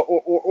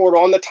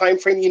on the time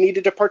frame you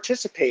needed to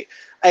participate.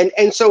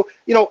 And so,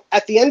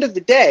 at the end of the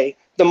day,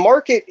 the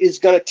market is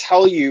going to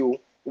tell you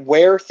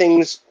where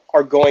things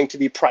are going to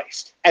be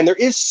priced. And there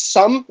is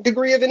some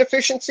degree of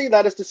inefficiency.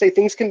 That is to say,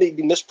 things can be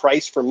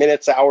mispriced for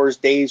minutes, hours,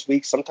 days,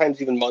 weeks,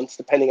 sometimes even months,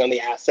 depending on the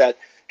asset,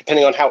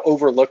 depending on how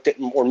overlooked it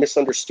or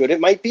misunderstood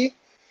it might be.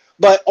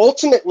 But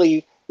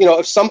ultimately,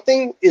 if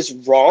something is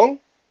wrong,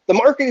 the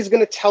market is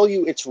going to tell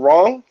you it's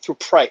wrong through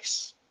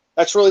price.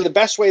 That's really the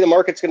best way the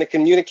market's going to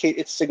communicate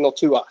its signal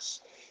to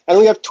us. And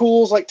we have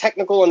tools like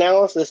technical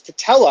analysis to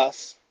tell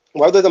us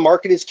whether the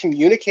market is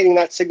communicating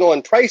that signal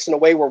and price in a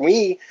way where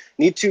we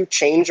need to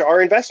change our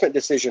investment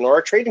decision or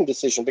our trading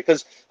decision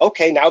because,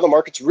 okay, now the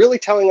market's really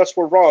telling us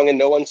we're wrong in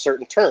no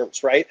uncertain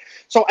terms, right?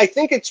 So I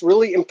think it's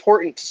really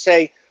important to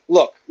say,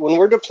 look, when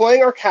we're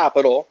deploying our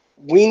capital,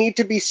 we need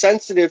to be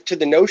sensitive to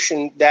the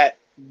notion that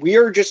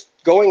we're just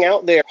going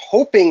out there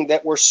hoping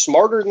that we're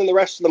smarter than the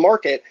rest of the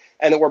market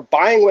and that we're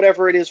buying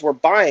whatever it is we're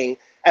buying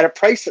at a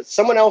price that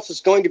someone else is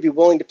going to be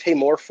willing to pay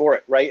more for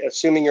it, right?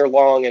 Assuming you're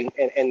long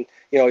and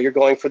you're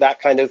going for that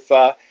kind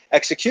of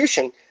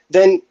execution,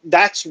 then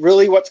that's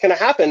really what's going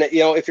to happen.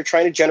 If you're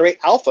trying to generate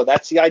alpha,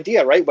 that's the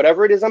idea, right?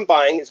 Whatever it is I'm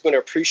buying is going to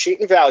appreciate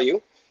in value.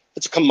 If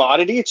it's a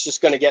commodity, it's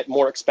just going to get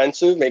more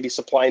expensive. Maybe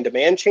supply and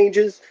demand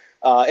changes.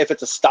 If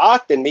it's a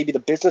stock, then maybe the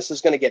business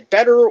is going to get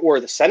better, or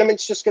the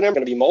sentiment's just going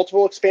to be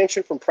multiple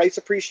expansion from price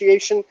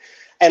appreciation.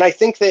 And I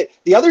think that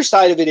the other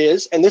side of it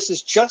is, and this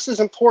is just as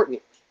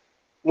important,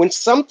 when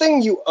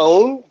something you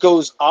own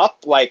goes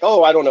up like,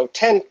 oh, I don't know,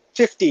 10,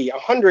 50,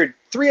 100,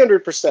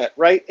 300%,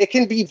 right? It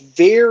can be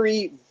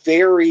very,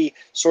 very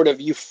sort of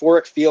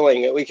euphoric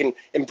feeling that we can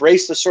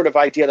embrace the sort of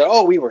idea that,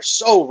 oh, we were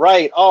so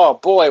right. Oh,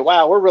 boy,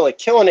 wow, we're really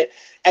killing it.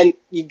 And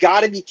you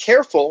got to be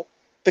careful,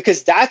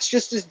 because that's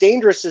just as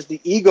dangerous as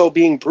the ego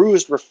being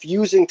bruised,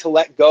 refusing to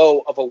let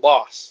go of a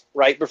loss,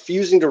 right?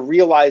 Refusing to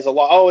realize a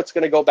loss. Oh, it's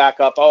going to go back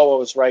up. Oh, I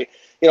was right.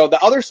 The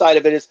other side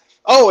of it is,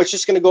 oh, it's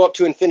just going to go up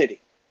to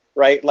infinity,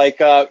 right? Like,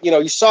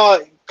 you saw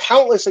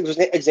countless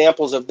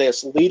examples of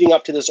this leading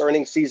up to this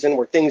earnings season,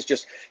 where things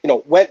just,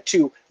 went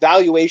to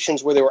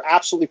valuations where they were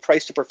absolutely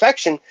priced to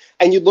perfection.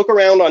 And you look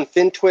around on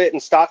FinTwit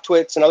and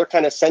StockTwits and other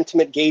kind of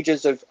sentiment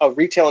gauges of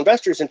retail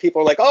investors, and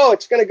people are like, oh,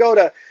 it's going to go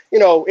to,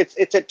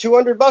 it's at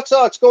 $200.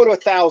 Oh, it's going to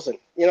 1,000,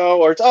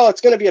 or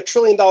it's going to be $1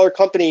 trillion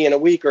company in a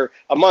week or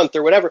a month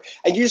or whatever.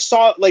 And you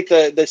saw like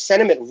the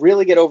sentiment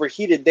really get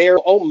overheated there.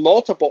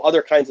 Multiple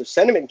other kinds of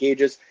sentiment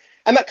gauges.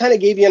 And that kind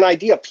of gave you an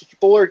idea.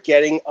 People are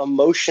getting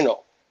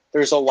emotional.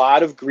 There's a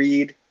lot of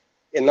greed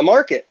in the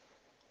market,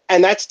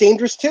 and that's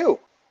dangerous too.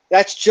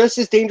 That's just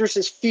as dangerous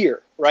as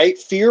fear, right?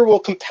 Fear will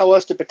compel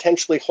us to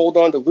potentially hold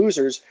on to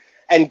losers,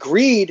 and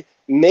greed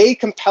may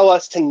compel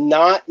us to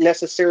not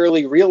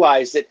necessarily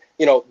realize that,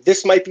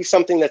 this might be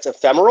something that's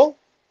ephemeral,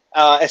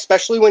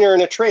 especially when you're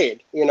in a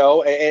trade,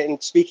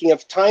 and speaking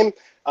of time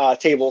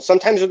table,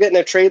 sometimes you'll get in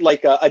a trade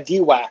like a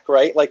DWAC,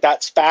 right? Like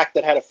that SPAC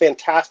that had a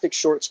fantastic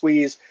short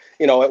squeeze.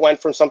 It went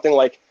from something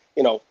like,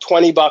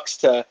 $20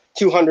 to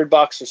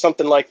 $200 or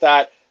something like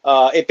that.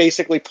 It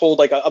basically pulled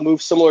like a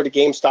move similar to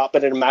GameStop,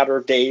 but in a matter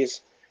of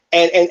days.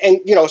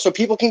 And so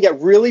people can get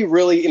really,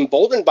 really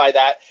emboldened by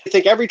that. I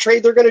think every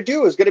trade they're going to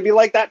do is going to be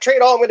like that trade.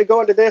 Oh, I'm going to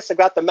go into this. I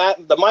got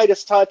the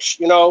Midas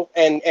touch,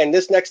 and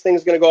this next thing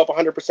is going to go up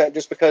 100%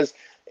 just because,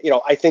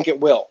 I think it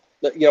will.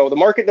 The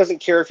market doesn't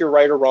care if you're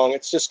right or wrong.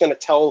 It's just going to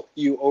tell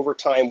you over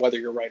time whether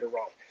you're right or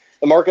wrong.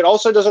 The market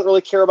also doesn't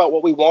really care about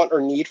what we want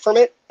or need from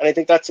it. And I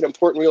think that's an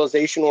important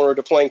realization when we're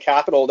deploying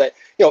capital, that,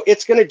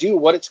 it's going to do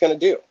what it's going to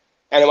do.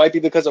 And it might be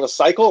because of a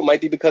cycle. It might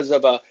be because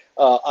of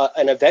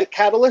an event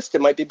catalyst.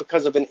 It might be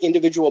because of an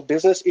individual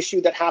business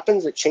issue that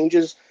happens that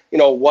changes,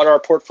 what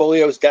our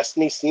portfolio's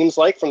destiny seems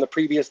like from the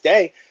previous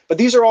day. But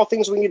these are all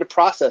things we need to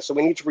process. So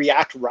we need to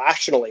react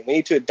rationally. We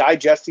need to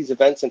digest these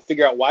events and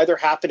figure out why they're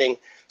happening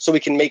so we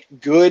can make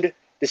good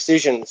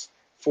decisions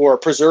for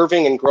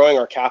preserving and growing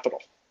our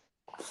capital.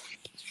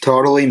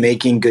 Totally,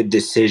 making good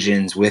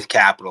decisions with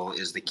capital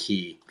is the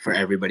key for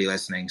everybody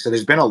listening. So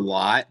there's been a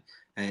lot,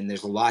 and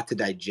there's a lot to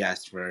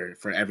digest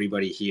for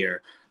everybody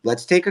here.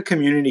 Let's take a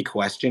community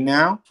question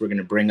now. We're going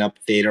to bring up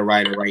Theta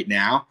Rider right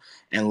now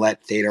and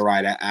let Theta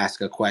Rider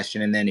ask a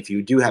question. And then if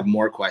you do have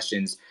more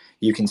questions,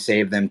 you can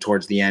save them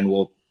towards the end.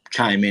 We'll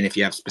chime in if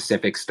you have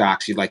specific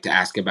stocks you'd like to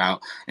ask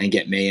about and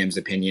get Mayhem's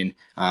opinion.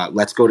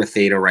 Let's go to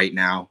Theta right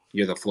now.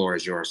 The floor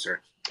is yours,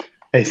 sir.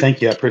 Hey,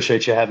 thank you. I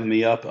appreciate you having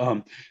me up.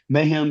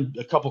 Mayhem,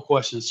 a couple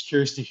questions.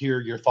 Curious to hear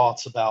your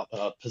thoughts about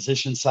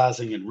position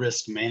sizing and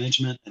risk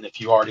management. And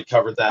if you already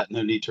covered that,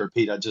 no need to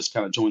repeat. I just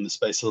kind of joined the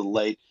space a little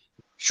late.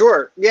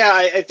 Sure. Yeah,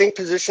 I think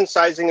position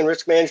sizing and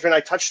risk management, I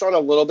touched on a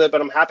little bit, but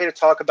I'm happy to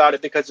talk about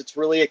it because it's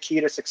really a key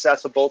to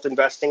success of both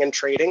investing and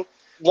trading.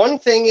 One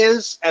thing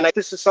is, and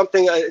this is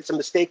something, it's a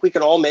mistake we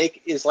can all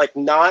make, is like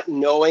not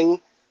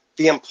knowing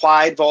the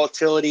implied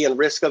volatility and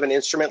risk of an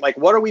instrument. Like,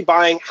 what are we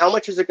buying? How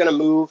much is it going to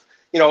move?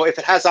 If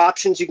it has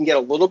options, you can get a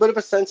little bit of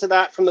a sense of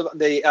that from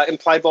the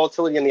implied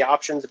volatility in the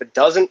options. If it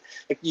doesn't,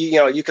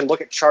 you can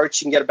look at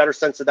charts. You can get a better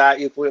sense of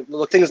that. You can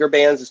look at things or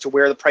bands as to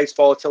where the price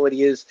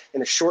volatility is in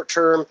the short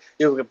term.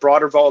 You look at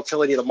broader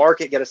volatility of the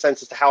market, get a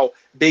sense as to how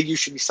big you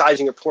should be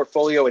sizing your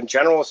portfolio in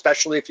general,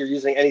 especially if you're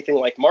using anything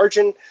like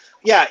margin.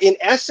 Yeah, in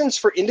essence,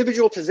 for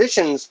individual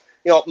positions,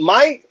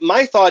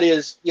 my thought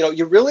is,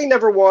 you really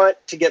never want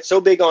to get so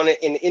big on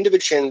an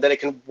individual that it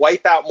can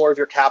wipe out more of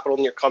your capital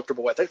than you're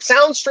comfortable with. It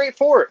sounds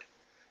straightforward.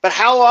 But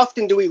how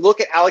often do we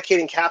look at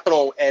allocating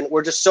capital and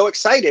we're just so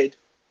excited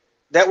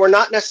that we're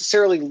not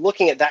necessarily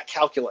looking at that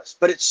calculus?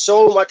 But it's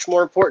so much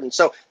more important.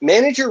 So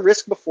manage your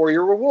risk before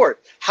your reward.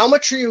 How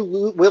much are you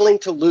willing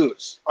to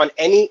lose on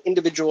any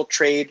individual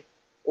trade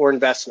or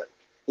investment?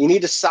 You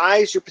need to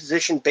size your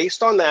position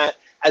based on that.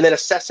 And then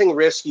assessing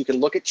risk, you can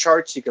look at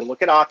charts, you can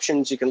look at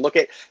options, you can look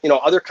at,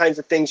 other kinds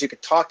of things. You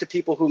could talk to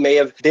people who may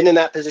have been in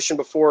that position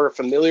before,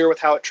 familiar with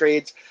how it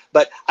trades.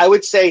 But I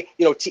would say,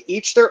 to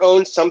each their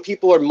own. Some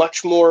people are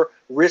much more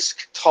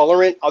risk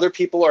tolerant. Other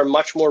people are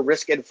much more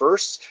risk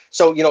adverse.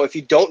 So, if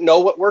you don't know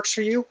what works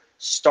for you,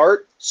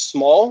 start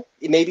small,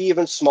 maybe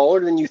even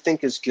smaller than you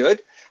think is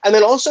good. And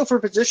then also for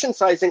position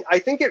sizing, I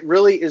think it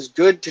really is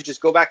good to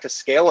just go back to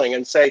scaling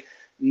and say,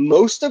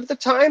 most of the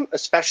time,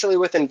 especially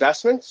with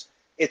investments,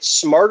 it's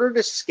smarter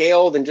to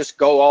scale than just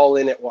go all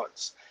in at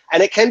once.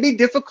 And it can be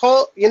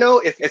difficult,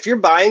 if you're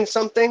buying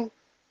something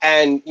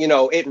and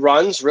it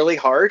runs really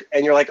hard,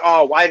 and you're like,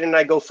 oh, why didn't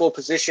I go full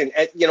position?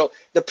 And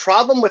the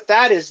problem with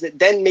that is that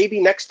then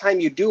maybe next time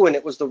you do, and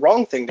it was the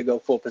wrong thing to go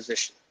full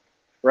position,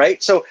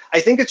 right? So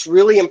I think it's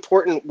really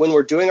important when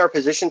we're doing our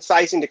position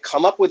sizing to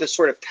come up with a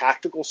sort of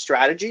tactical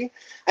strategy,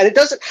 and it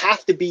doesn't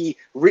have to be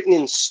written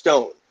in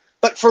stone.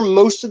 But for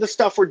most of the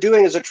stuff we're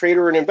doing as a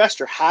trader or an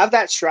investor, have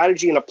that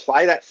strategy and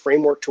apply that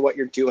framework to what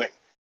you're doing.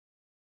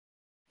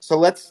 So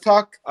let's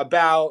talk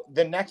about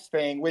the next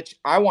thing, which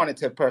I wanted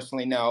to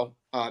personally know,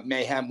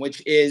 Mayhem,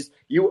 which is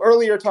you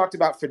earlier talked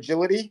about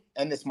fragility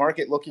and this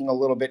market looking a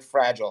little bit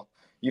fragile.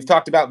 You've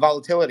talked about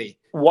volatility.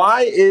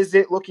 Why is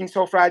it looking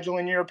so fragile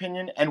in your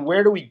opinion? And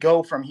where do we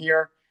go from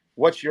here?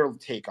 What's your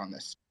take on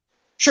this?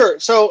 Sure.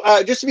 So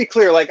just to be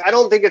clear, like, I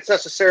don't think it's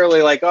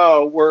necessarily like,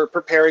 oh, we're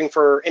preparing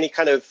for any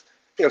kind of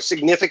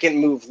significant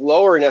move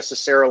lower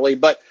necessarily,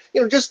 but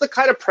just the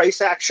kind of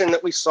price action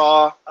that we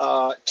saw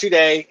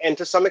today and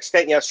to some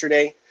extent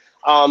yesterday.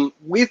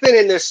 We've been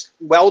in this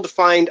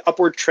well-defined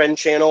upward trend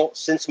channel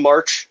since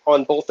March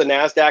on both the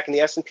NASDAQ and the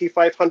S&P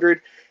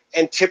 500.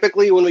 And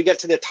typically when we get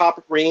to the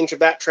top range of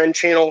that trend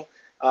channel,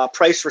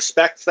 price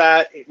respects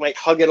that. It might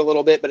hug it a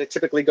little bit, but it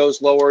typically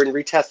goes lower and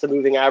retests the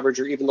moving average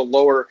or even the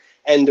lower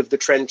end of the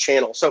trend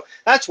channel. So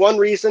that's one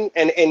reason.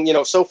 And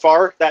so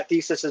far that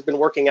thesis has been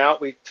working out.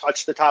 We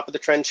touched the top of the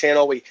trend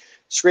channel. We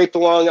scraped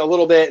along a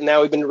little bit, and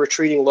now we've been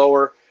retreating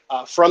lower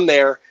from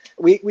there.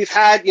 We've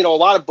had a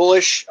lot of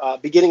bullish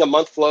beginning of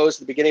month flows at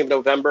the beginning of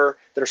November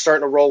that are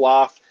starting to roll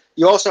off.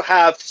 You also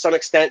have, to some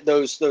extent,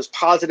 those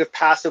positive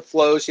passive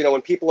flows.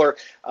 When people are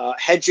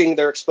hedging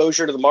their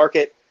exposure to the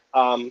market,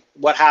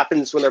 what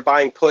happens when they're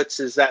buying puts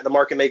is that the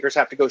market makers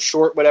have to go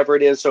short whatever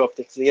it is. So if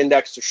it's the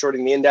index, they're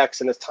shorting the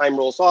index, and as time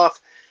rolls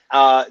off,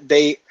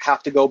 they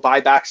have to go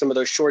buy back some of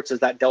those shorts as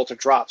that delta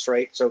drops,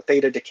 right? So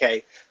theta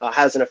decay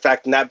has an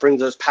effect, and that brings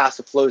those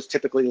passive flows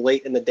typically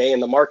late in the day in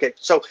the market.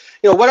 So,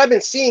 what I've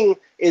been seeing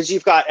is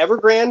you've got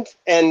Evergrande,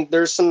 and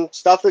there's some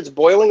stuff that's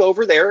boiling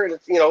over there. And,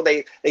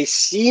 they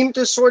seem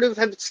to sort of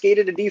have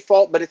skated a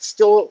default, but it's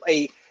still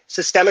a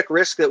systemic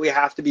risk that we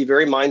have to be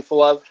very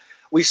mindful of.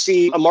 We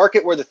see a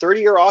market where the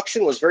 30-year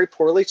auction was very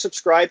poorly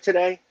subscribed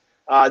today.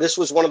 This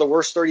was one of the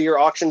worst 30-year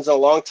auctions in a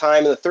long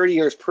time, and the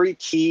 30-year is pretty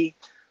key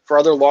for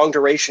other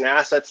long-duration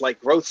assets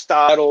like growth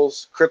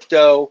titles,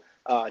 crypto,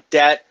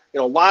 debt.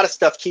 A lot of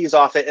stuff keys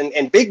off it,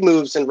 and big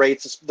moves in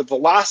rates. The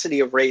velocity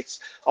of rates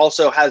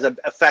also has an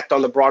effect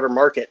on the broader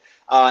market.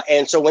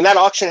 And so when that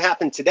auction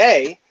happened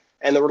today,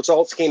 and the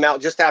results came out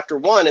just after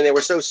one, and they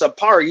were so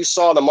subpar, you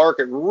saw the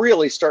market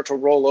really start to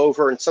roll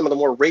over, and some of the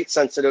more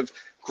rate-sensitive,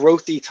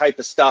 growthy type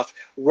of stuff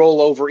roll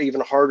over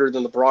even harder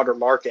than the broader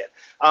market.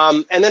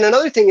 And then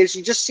another thing is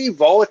you just see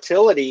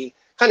volatility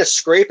kind of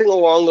scraping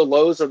along the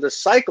lows of the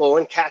cycle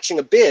and catching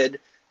a bid.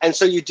 And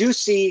so you do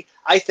see,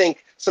 I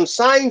think, some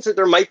signs that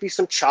there might be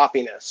some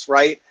choppiness,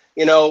 right?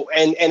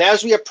 And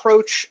as we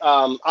approach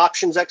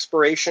options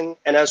expiration,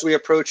 and as we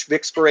approach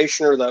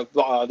expiration or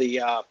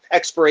the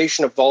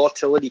expiration of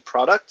volatility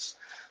products,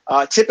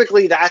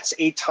 typically that's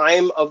a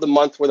time of the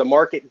month where the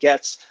market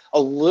gets a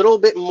little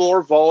bit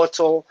more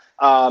volatile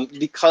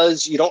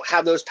because you don't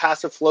have those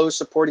passive flows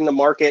supporting the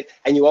market,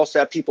 and you also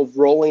have people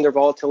rolling their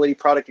volatility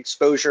product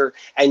exposure.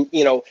 And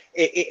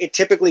it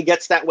typically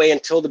gets that way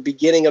until the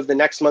beginning of the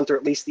next month, or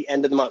at least the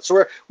end of the month.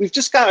 So we've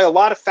just got a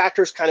lot of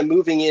factors kind of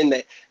moving in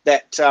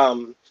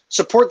that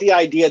support the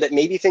idea that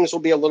maybe things will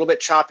be a little bit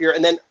choppier.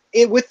 And then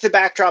with the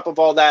backdrop of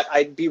all that,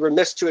 I'd be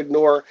remiss to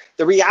ignore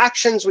the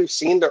reactions we've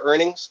seen to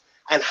earnings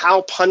and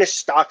how punished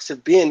stocks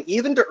have been,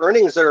 even to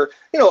earnings that are,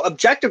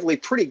 objectively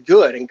pretty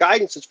good, and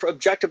guidance is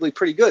objectively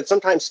pretty good.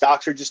 Sometimes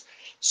stocks are just,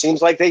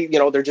 seems like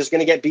they're just going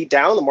to get beat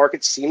down. The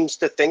market seems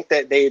to think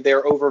that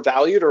they're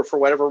overvalued, or for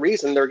whatever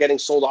reason, they're getting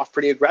sold off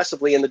pretty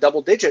aggressively in the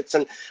double digits.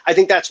 And I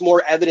think that's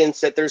more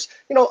evidence that there's,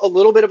 a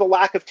little bit of a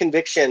lack of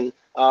conviction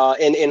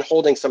in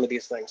holding some of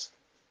these things.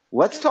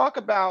 Let's talk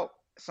about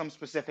some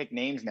specific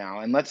names now,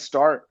 and let's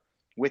start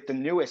with the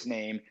newest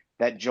name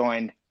that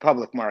joined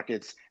public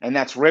markets, and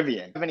that's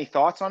Rivian. Have any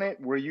thoughts on it?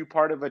 Were you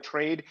part of a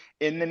trade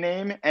in the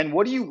name? And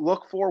what do you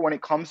look for when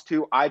it comes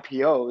to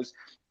IPOs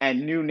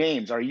and new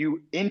names? Are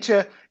you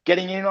into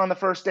getting in on the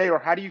first day, or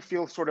how do you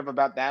feel sort of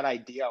about that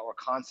idea or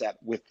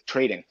concept with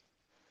trading?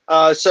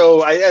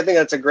 So I think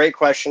that's a great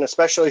question,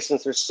 especially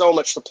since there's so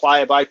much supply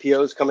of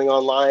IPOs coming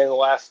online in the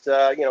last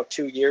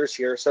 2 years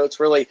here. So it's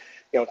really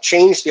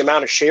changed the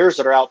amount of shares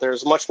that are out there.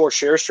 There's much more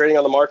shares trading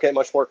on the market,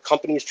 much more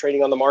companies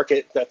trading on the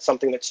market. That's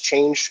something that's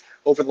changed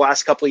over the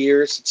last couple of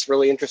years. It's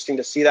really interesting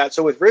to see that.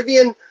 So with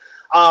Rivian,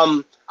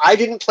 I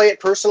didn't play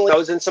it personally. I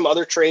was in some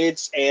other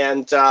trades,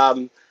 and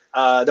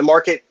the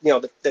market,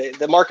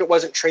 the market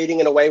wasn't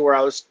trading in a way where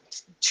I was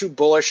too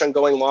bullish on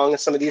going long in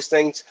some of these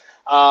things.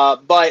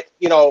 But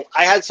I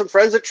had some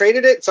friends that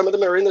traded it. Some of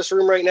them are in this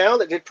room right now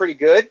that did pretty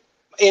good.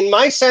 In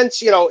my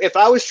sense, if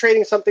I was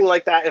trading something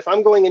like that, if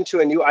I'm going into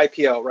a new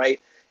IPO,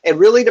 right, it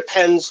really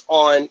depends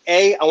on,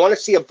 I want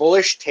to see a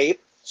bullish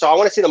tape. So I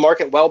want to see the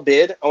market well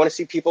bid. I want to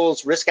see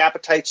people's risk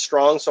appetite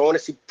strong. So I want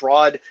to see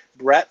broad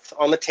breadth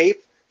on the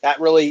tape That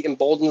really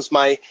emboldens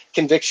my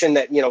conviction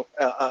that,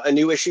 a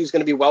new issue is going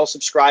to be well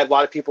subscribed. A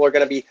lot of people are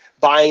going to be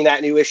buying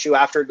that new issue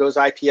after it goes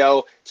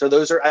IPO.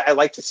 So I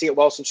like to see it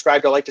well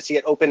subscribed. I like to see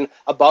it open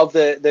above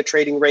the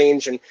trading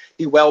range and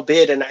be well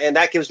bid. And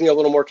that gives me a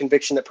little more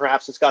conviction that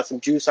perhaps it's got some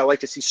juice. I like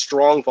to see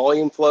strong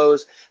volume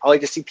flows. I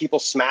like to see people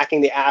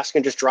smacking the ask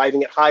and just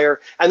driving it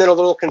higher. And then a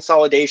little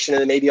consolidation,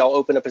 and then maybe I'll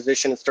open a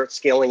position and start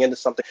scaling into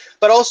something.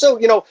 But also,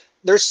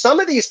 there's some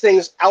of these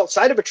things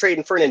outside of a trade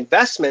and for an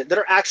investment that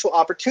are actual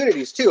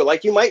opportunities too.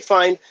 Like you might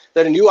find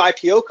that a new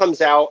IPO comes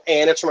out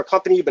and it's from a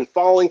company you've been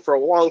following for a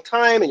long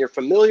time and you're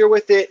familiar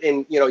with it.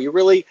 And, you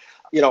really,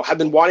 have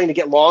been wanting to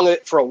get long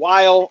it for a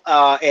while.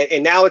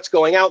 And now it's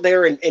going out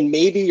there and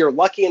maybe you're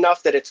lucky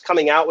enough that it's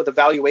coming out with a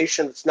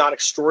valuation that's not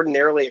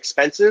extraordinarily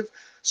expensive.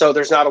 So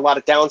there's not a lot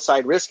of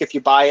downside risk if you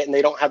buy it and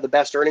they don't have the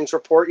best earnings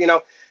report,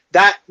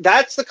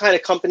 That's the kind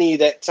of company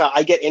that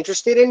I get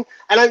interested in.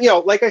 And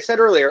I'm, like I said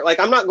earlier, like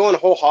I'm not going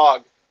whole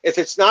hog. If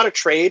it's not a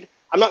trade,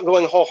 I'm not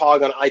going whole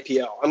hog on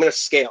IPO. I'm going to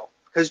scale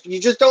because you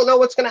just don't know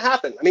what's going to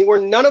happen. I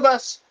mean, none of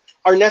us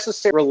are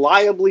necessarily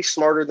reliably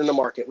smarter than the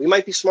market. We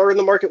might be smarter than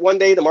the market one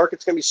day. The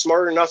market's going to be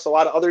smarter than us a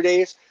lot of other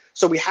days.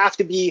 So we have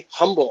to be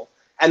humble.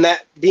 And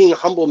that being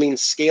humble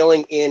means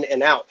scaling in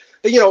and out.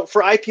 But,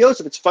 for IPOs,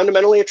 if it's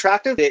fundamentally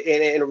attractive and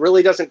it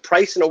really doesn't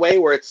price in a way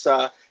where it's,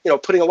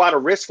 putting a lot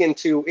of risk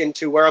into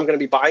where I'm going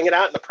to be buying it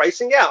at and the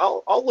pricing, yeah,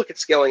 I'll look at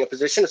scaling a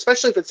position,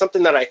 especially if it's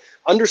something that I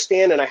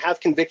understand and I have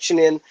conviction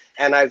in,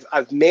 and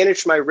I've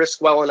managed my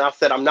risk well enough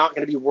that I'm not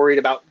going to be worried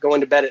about going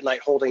to bed at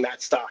night holding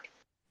that stock.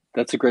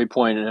 That's a great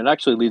point, and it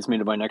actually leads me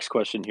to my next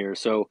question here.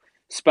 So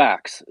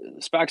SPACs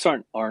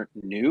aren't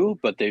new,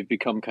 but they've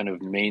become kind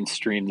of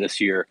mainstream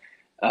this year.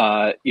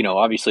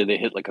 Obviously they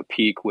hit like a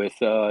peak with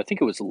I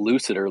think it was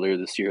Lucid earlier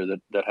this year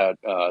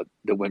that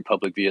went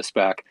public via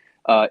SPAC.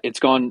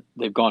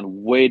 They've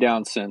gone way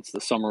down since.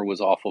 The summer was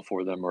awful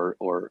for them,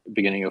 or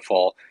beginning of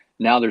fall.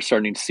 Now they're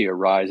starting to see a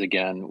rise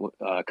again.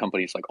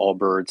 Companies like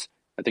Allbirds,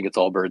 I think it's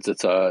Allbirds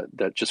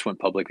that just went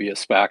public via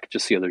SPAC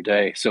just the other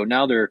day. So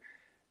now they're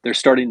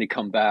starting to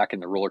come back,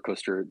 and the roller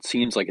coaster, it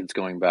seems like it's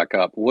going back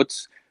up.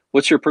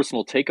 What's your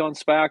personal take on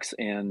SPACs,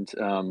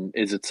 and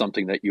is it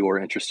something that you're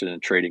interested in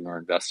trading or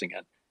investing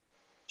in?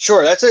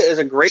 Sure, that's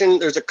a great.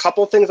 There's a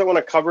couple things I want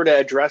to cover to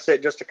address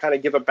it, just to kind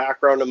of give a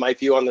background of my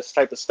view on this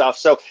type of stuff.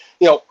 So,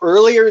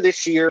 earlier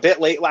this year, a bit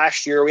late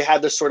last year, we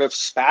had this sort of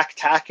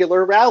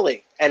spectacular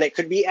rally, and it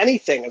could be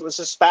anything. It was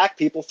a SPAC,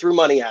 people threw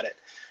money at it.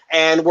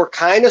 And we're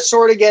kind of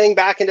sort of getting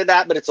back into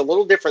that, but it's a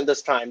little different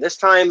this time. This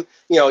time,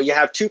 you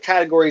have two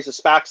categories of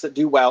SPACs that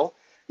do well.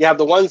 You have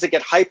the ones that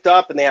get hyped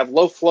up and they have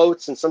low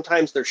floats, and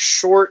sometimes they're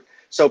short.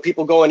 So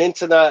people going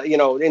into the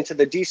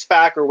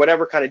de-SPAC or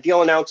whatever kind of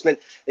deal announcement,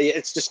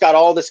 it's just got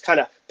all this kind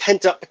of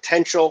pent up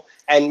potential,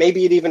 and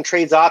maybe it even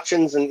trades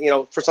options. And,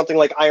 for something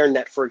like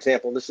IronNet, for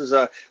example, this is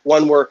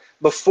one where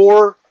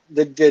before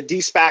the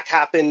de-SPAC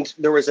happened,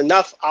 there was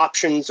enough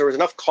options, there was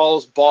enough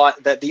calls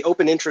bought that the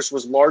open interest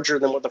was larger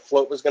than what the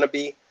float was going to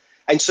be.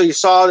 And so you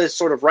saw this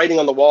sort of writing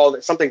on the wall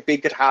that something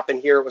big could happen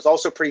here. It was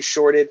also pretty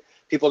shorted.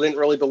 People didn't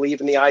really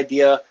believe in the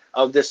idea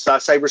of this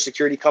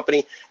cybersecurity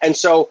company. And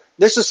so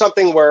this is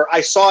something where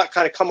I saw it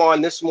kind of come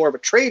on. This is more of a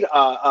trade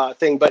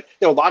thing, but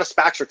a lot of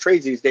SPACs are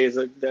trades these days.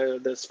 The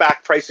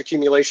SPAC price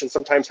accumulation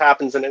sometimes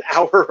happens in an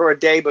hour or a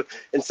day, but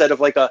instead of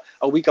like a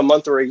week, a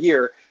month, or a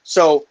year.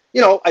 So,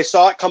 I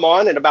saw it come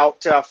on at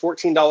about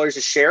 $14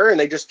 a share, and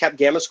they just kept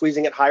gamma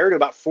squeezing it higher to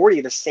about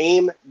 40 the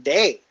same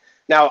day.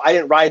 Now, I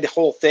didn't ride the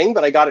whole thing,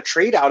 but I got a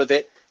trade out of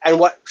it. And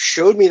what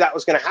showed me that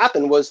was going to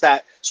happen was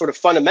that sort of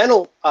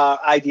fundamental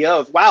idea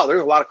of, wow,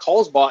 there's a lot of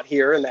calls bought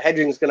here, and the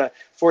hedging is going to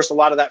force a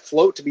lot of that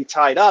float to be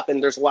tied up,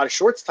 and there's a lot of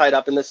shorts tied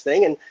up in this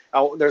thing, and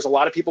there's a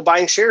lot of people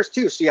buying shares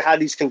too. So you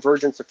had these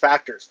convergence of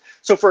factors.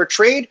 So for a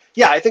trade,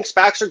 yeah, I think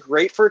SPACs are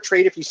great for a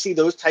trade if you see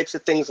those types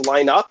of things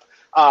line up.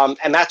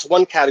 And that's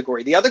one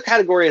category. The other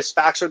category of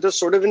SPACs are the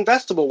sort of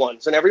investable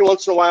ones. And every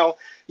once in a while,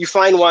 you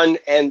find one,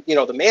 and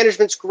the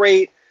management's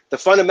great, the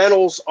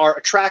fundamentals are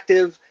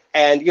attractive.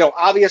 And,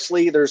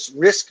 obviously there's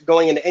risk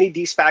going into any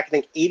de-SPAC. I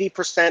think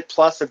 80%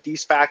 plus of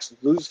de-SPACs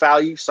lose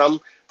value, some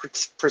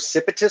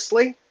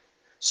precipitously.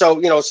 So,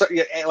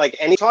 like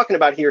any talking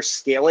about here,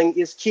 scaling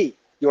is key.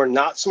 You are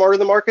not smarter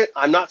than the market.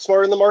 I'm not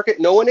smarter than the market.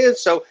 No one is.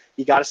 So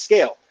you got to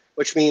scale,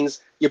 which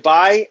means you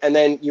buy and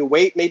then you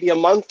wait maybe a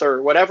month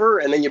or whatever,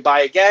 and then you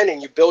buy again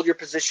and you build your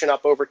position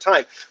up over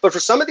time. But for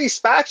some of these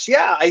SPACs,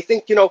 yeah, I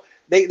think,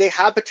 they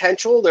have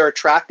potential. They're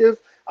attractive.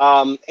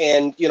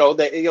 And,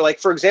 like,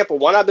 for example,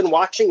 one I've been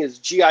watching is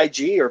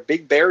GIG, or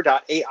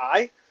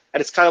BigBear.ai. And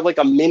it's kind of like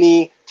a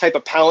mini type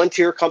of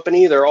Palantir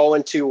company. They're all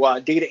into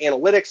data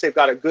analytics. They've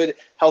got a good,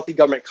 healthy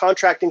government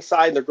contracting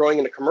side. And they're growing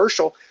into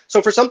commercial.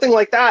 So for something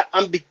like that,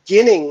 I'm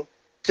beginning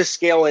to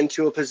scale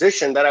into a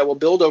position that I will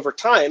build over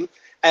time.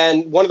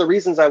 And one of the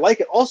reasons I like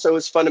it also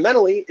is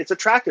fundamentally it's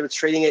attractive. It's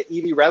trading at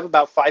EV Rev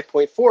about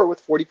 5.4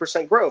 with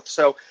 40% growth.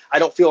 So I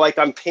don't feel like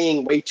I'm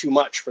paying way too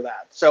much for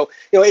that. So,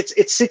 it's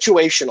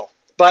situational.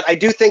 But I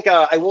do think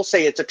I will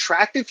say it's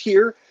attractive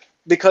here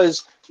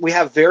because We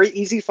have very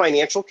easy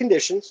financial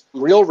conditions.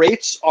 Real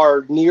rates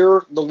are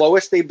near the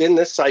lowest they've been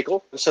this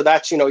cycle. So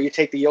that's, you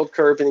take the yield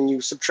curve and then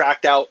you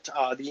subtract out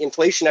the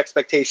inflation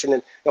expectation.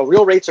 And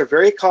real rates are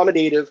very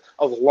accommodative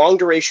of long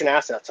duration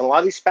assets. And a lot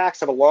of these SPACs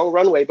have a long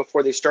runway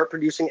before they start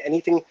producing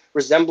anything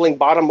resembling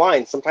bottom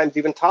line, sometimes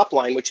even top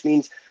line, which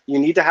means you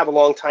need to have a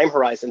long time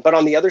horizon. But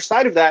on the other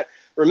side of that,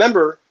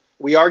 remember,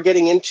 we are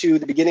getting into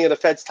the beginning of the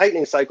Fed's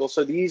tightening cycle,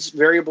 so these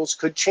variables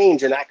could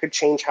change, and that could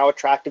change how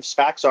attractive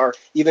SPACs are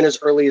even as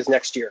early as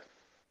next year.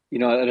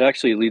 It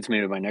actually leads me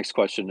to my next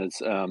question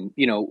is,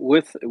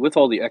 with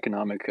all the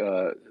economic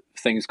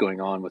things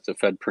going on with the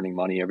Fed printing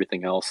money,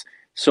 everything else,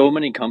 so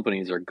many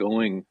companies are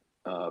going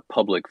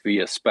public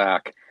via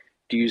SPAC.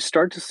 Do you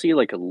start to see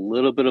like a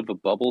little bit of a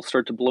bubble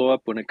start to blow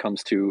up when it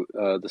comes to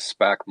the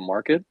SPAC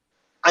market?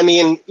 I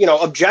mean,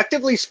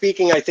 objectively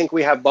speaking, I think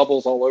we have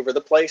bubbles all over the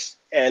place,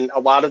 and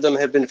a lot of them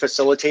have been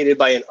facilitated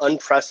by an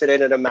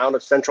unprecedented amount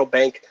of central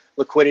bank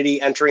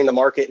liquidity entering the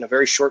market in a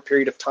very short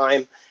period of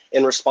time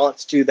in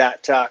response to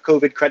that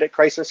COVID credit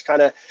crisis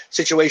kind of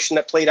situation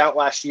that played out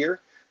last year.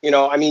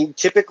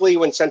 Typically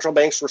when central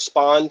banks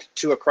respond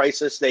to a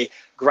crisis, they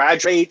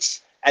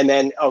graduate, and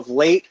then of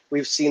late,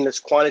 we've seen this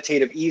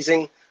quantitative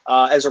easing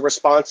as a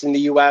response in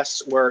the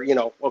U.S. where,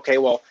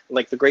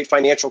 like the great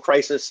financial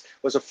crisis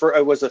was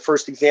the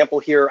first example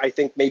here. I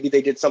think maybe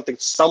they did something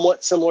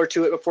somewhat similar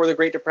to it before the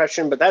Great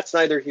Depression, but that's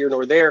neither here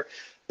nor there.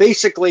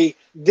 Basically,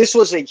 this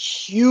was a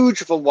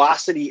huge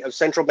velocity of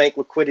central bank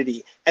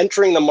liquidity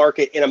entering the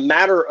market in a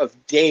matter of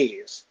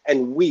days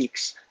and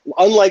weeks,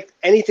 unlike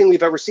anything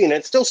we've ever seen. And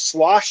it's still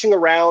sloshing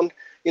around.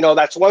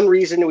 That's one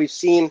reason we've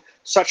seen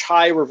such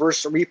high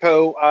reverse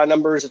repo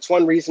numbers. It's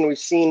one reason we've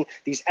seen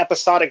these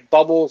episodic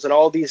bubbles in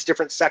all these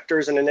different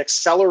sectors and an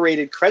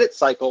accelerated credit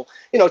cycle.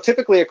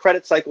 Typically a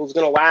credit cycle is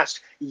going to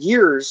last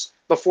years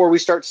before we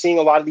start seeing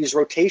a lot of these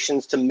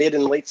rotations to mid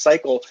and late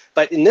cycle.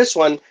 But in this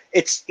one,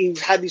 you've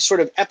had these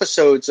sort of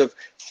episodes of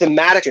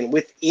thematic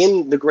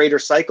within the greater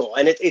cycle.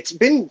 And it's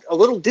been a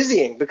little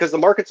dizzying because the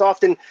market's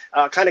often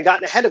kind of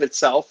gotten ahead of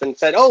itself and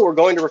said, oh, we're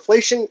going to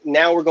reflation.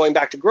 Now we're going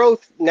back to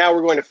growth. Now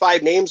we're going to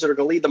 5 names that are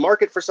going to lead the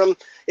market for some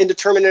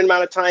indeterminate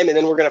amount of time. And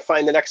then we're going to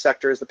find the next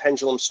sector as the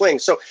pendulum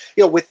swings. So,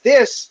 with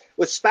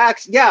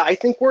SPACs, yeah, I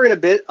think we're in a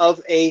bit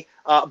of a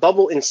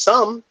bubble in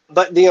some,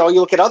 but you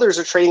look at others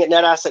are trading at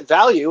net asset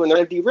value and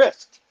they're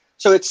de-risked.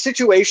 So it's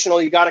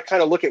situational. You got to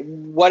kind of look at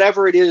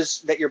whatever it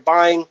is that you're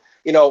buying,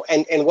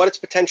 and what its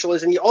potential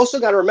is. And you also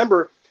got to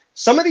remember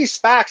some of these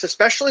SPACs,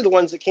 especially the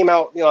ones that came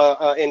out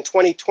in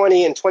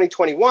 2020 and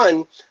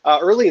 2021,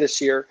 early this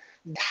year,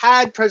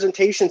 had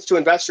presentations to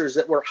investors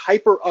that were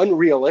hyper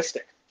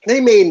unrealistic. They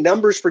made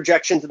numbers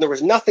projections, and there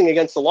was nothing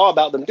against the law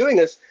about them doing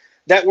this,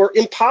 that were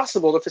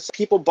impossible if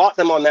people bought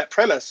them on that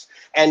premise,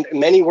 and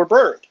many were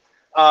burned.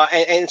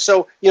 And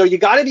so, you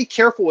got to be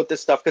careful with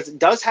this stuff because it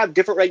does have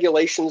different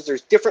regulations.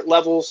 There's different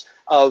levels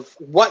of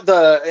what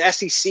the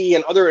SEC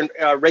and other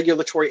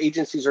regulatory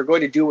agencies are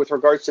going to do with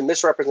regards to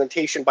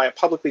misrepresentation by a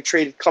publicly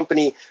traded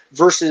company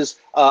versus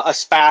a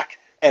SPAC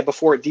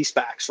before it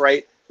de-SPACs,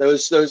 right?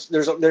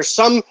 There's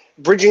some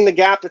bridging the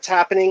gap that's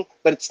happening,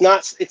 but it's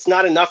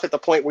not enough at the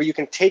point where you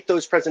can take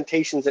those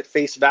presentations at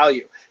face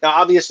value. Now,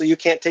 obviously, you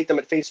can't take them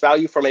at face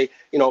value from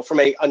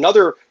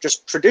another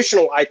just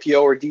traditional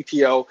IPO or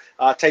DPO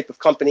type of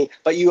company,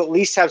 but you at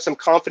least have some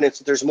confidence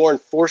that there's more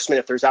enforcement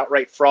if there's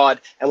outright fraud.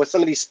 And with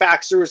some of these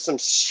SPACs, there was some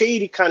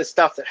shady kind of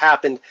stuff that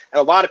happened, and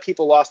a lot of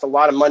people lost a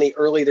lot of money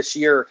early this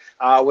year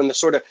when the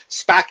sort of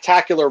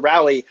spectacular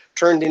rally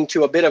turned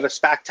into a bit of a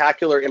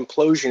spectacular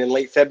implosion in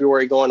late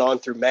February going on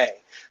through May.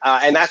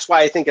 And that's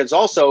why I think it's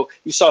also,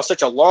 you saw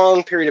such a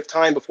long period of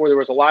time before there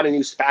was a lot of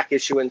new SPAC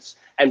issuance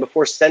and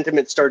before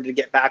sentiment started to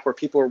get back where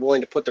people were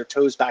willing to put their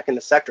toes back in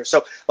the sector.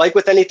 So like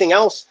with anything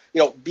else,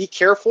 be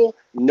careful,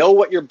 know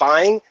what you're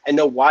buying and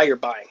know why you're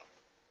buying.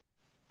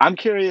 I'm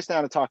curious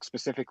now to talk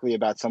specifically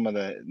about some of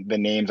the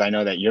names I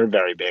know that you're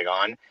very big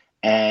on,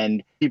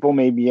 and people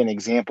may be an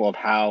example of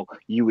how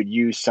you would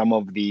use some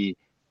of the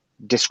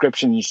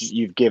descriptions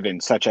you've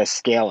given, such as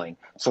scaling.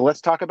 So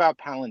let's talk about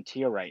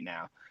Palantir right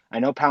now. I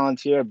know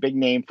Palantir, a big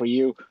name for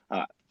you,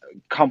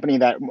 company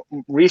that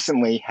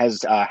recently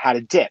has had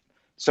a dip.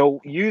 So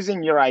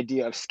using your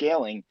idea of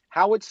scaling,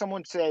 how would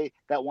someone say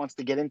that wants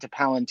to get into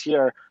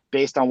Palantir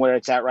based on where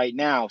it's at right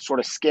now, sort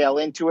of scale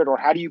into it, or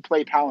how do you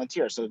play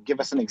Palantir? So give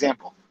us an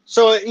example.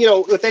 So,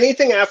 with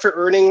anything after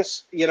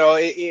earnings,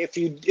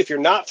 if you're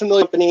not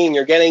familiar with the company and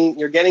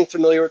you're getting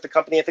familiar with the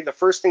company, I think the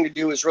first thing to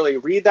do is really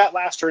read that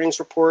last earnings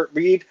report,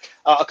 read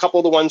a couple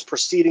of the ones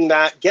preceding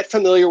that, get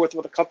familiar with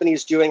what the company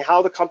is doing,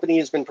 how the company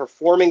has been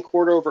performing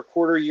quarter over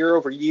quarter, year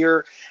over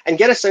year, and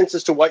get a sense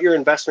as to what your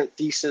investment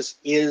thesis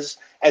is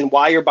and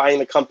why you're buying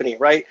the company,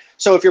 right?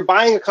 So if you're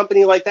buying a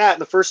company like that,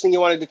 the first thing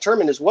you want to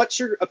determine is what's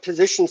your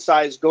position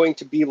size going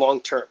to be long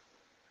term?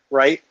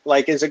 Right?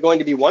 Like, is it going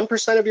to be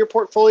 1% of your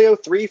portfolio,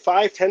 3,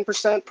 5,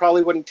 10%?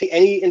 Probably wouldn't take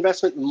any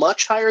investment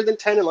much higher than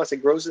 10 unless it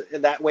grows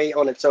that way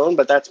on its own.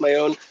 But that's my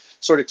own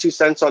sort of 2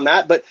 cents on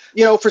that. But,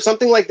 for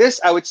something like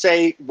this, I would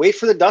say wait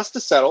for the dust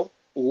to settle,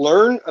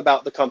 learn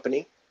about the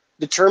company,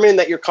 determine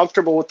that you're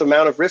comfortable with the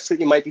amount of risk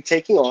that you might be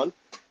taking on,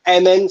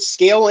 and then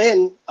scale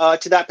in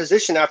to that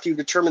position after you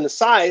determine the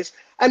size,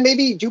 and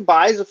maybe do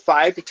buys of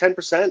 5 to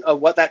 10%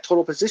 of what that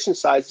total position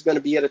size is going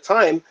to be at a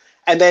time.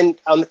 And then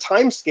on the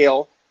time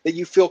scale that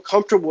you feel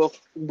comfortable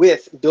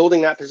with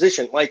building that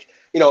position. Like,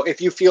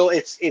 if you feel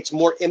it's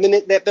more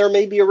imminent that there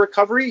may be a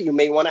recovery, you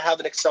may want to have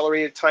an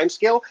accelerated time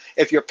scale.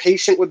 If you're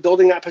patient with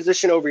building that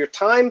position over your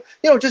time,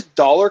 just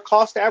dollar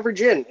cost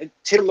average in.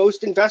 To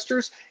most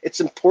investors, it's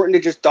important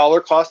to just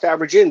dollar cost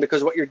average in,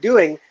 because what you're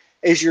doing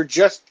is you're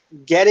just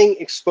getting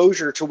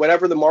exposure to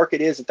whatever the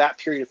market is at that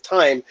period of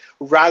time,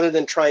 rather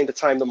than trying to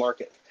time the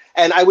market.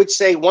 And I would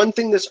say one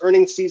thing this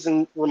earnings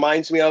season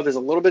reminds me of is a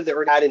little bit that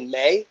we had in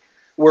May,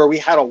 where we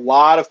had a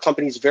lot of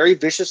companies very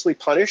viciously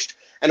punished.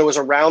 And it was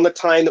around the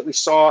time that we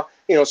saw,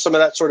 some of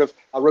that sort of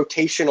a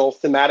rotational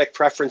thematic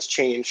preference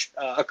change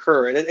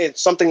occur. And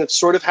it's something that's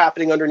sort of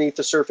happening underneath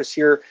the surface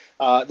here.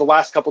 The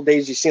last couple of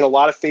days, you've seen a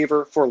lot of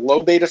favor for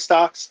low beta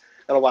stocks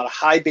and a lot of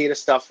high beta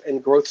stuff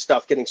and growth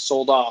stuff getting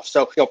sold off.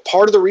 So,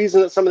 part of the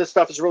reason that some of this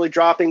stuff is really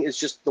dropping is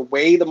just the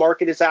way the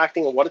market is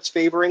acting and what it's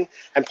favoring.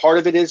 And part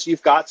of it is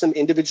you've got some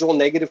individual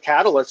negative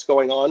catalysts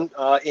going on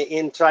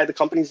inside the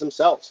companies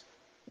themselves.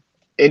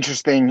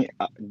 Interesting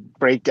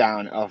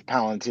breakdown of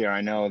Palantir.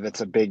 I know that's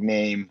a big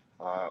name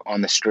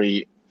on the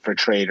street for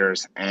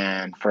traders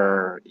and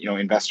for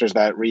investors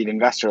that read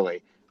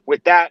Investorly.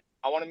 With that,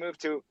 I want to move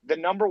to the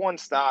number one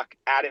stock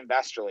at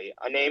Investorly,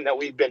 a name that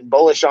we've been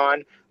bullish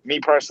on, me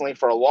personally,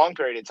 for a long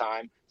period of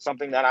time,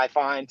 something that I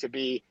find to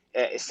be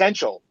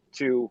essential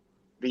to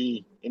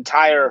the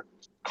entire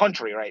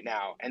country right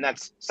now, and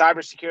that's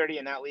cybersecurity,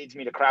 and that leads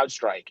me to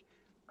CrowdStrike.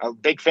 A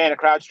big fan of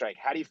CrowdStrike.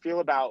 How do you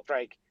feel about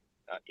Strike?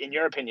 In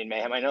your opinion,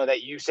 Mayhem? I know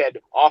that you said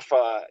off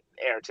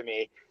air to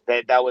me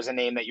that was a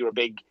name that you were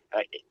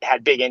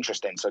had big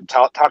interest in. So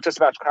talk to us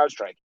about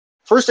CrowdStrike.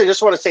 First, I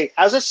just want to say,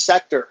 as a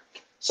sector,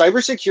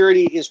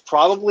 cybersecurity is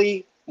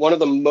probably one of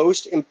the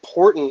most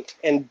important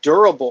and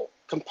durable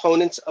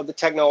components of the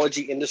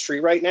technology industry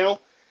right now,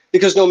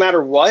 because no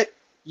matter what,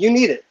 you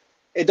need it.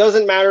 It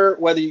doesn't matter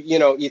whether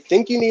you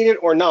think you need it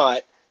or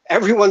not.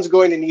 Everyone's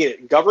going to need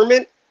it.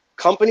 Government,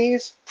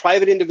 companies,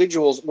 private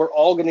individuals, we're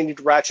all going to need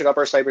to ratchet up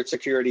our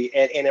cybersecurity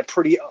in a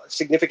pretty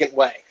significant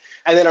way.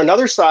 And then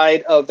another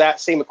side of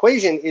that same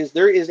equation is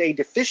there is a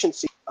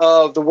deficiency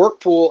of the work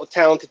pool of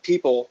talented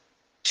people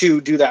to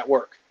do that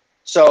work.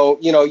 So,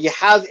 you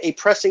have a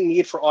pressing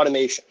need for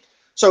automation.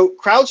 So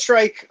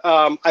CrowdStrike,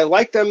 I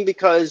like them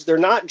because they're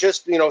not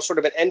just, sort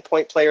of an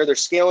endpoint player. They're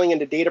scaling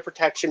into data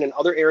protection and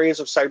other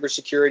areas of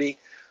cybersecurity.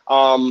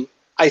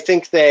 I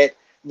think that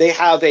they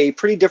have a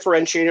pretty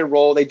differentiated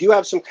role. They do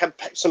have some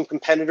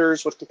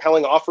competitors with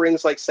compelling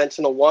offerings like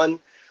SentinelOne,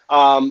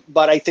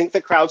 but I think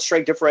that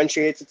CrowdStrike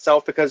differentiates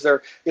itself because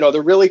they're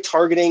really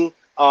targeting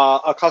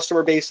a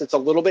customer base that's a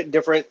little bit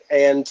different,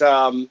 and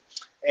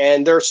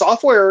their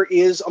software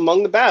is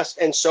among the best,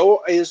 and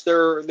so is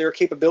their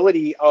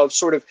capability of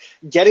sort of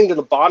getting to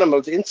the bottom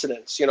of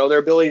incidents. Their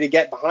ability to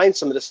get behind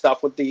some of this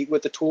stuff with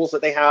the tools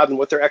that they have and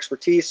with their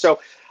expertise. So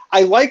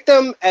I like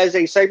them as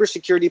a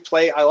cybersecurity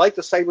play. I like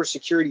the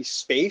cybersecurity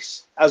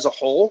space as a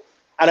whole.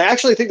 And I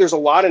actually think there's a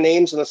lot of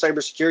names in the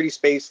cybersecurity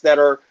space that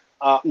are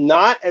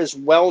not as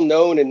well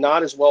known and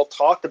not as well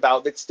talked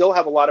about, that still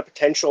have a lot of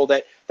potential,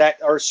 that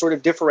are sort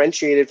of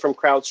differentiated from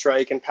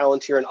CrowdStrike and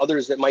Palantir and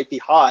others that might be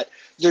hot.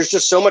 There's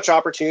just so much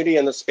opportunity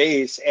in the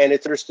space, and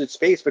it's an understood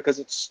space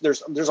because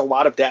there's a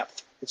lot of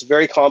depth. It's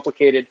very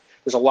complicated.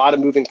 There's a lot of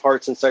moving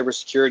parts in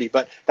cybersecurity,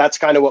 but that's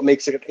kind of what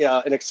makes it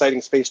an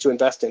exciting space to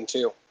invest in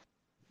too.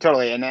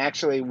 Totally. And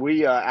actually,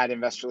 we at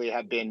Investorly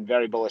have been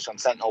very bullish on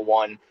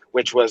SentinelOne,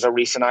 which was a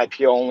recent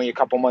IPO only a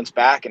couple months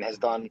back and has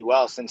done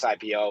well since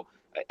IPO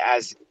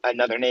as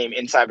another name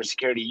in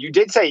cybersecurity. You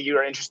did say you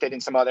were interested in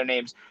some other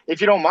names.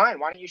 If you don't mind,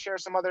 why don't you share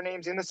some other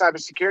names in the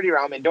cybersecurity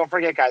realm? And don't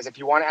forget, guys, if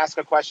you want to ask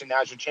a question,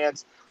 now's your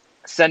chance.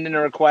 Send in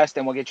a request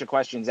and we'll get your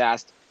questions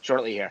asked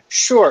shortly here.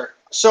 Sure.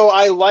 So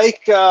I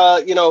like,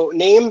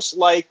 names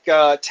like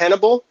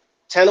Tenable.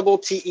 Tenable,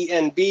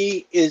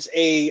 TENB, is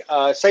a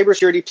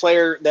cybersecurity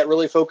player that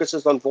really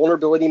focuses on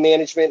vulnerability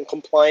management and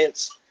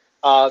compliance.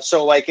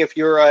 So like if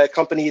you're a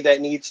company that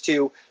needs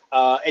to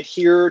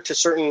adhere to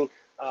certain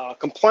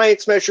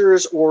compliance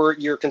measures, or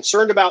you're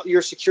concerned about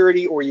your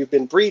security, or you've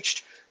been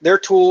breached, their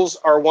tools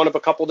are one of a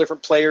couple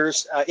different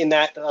players in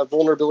that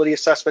vulnerability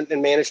assessment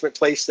and management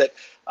place that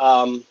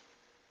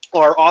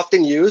are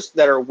often used,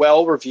 that are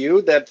well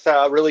reviewed, that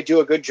really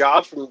do a good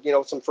job from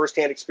some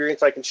firsthand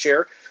experience I can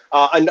share.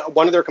 And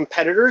one of their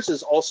competitors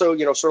is also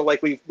sort of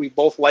like we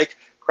both like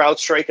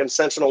CrowdStrike and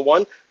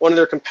SentinelOne. One of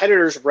their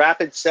competitors,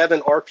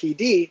 Rapid7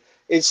 RPD,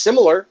 is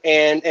similar,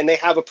 and they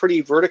have a pretty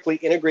vertically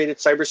integrated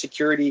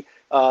cybersecurity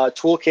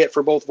toolkit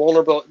for both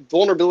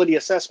vulnerability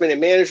assessment and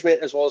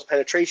management, as well as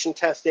penetration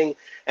testing,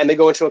 and they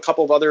go into a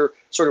couple of other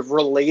sort of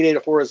related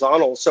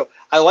horizontals. So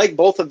I like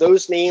both of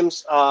those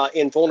names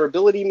in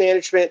vulnerability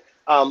management.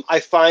 I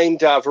find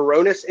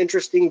Varonis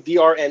interesting,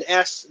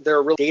 VRNS.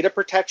 They're real data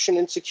protection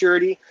and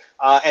security,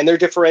 and they're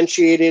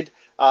differentiated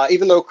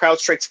Even though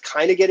CrowdStrike's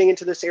kind of getting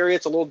into this area,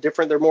 it's a little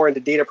different. They're more into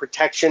data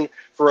protection.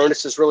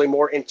 Varonis is really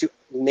more into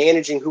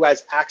managing who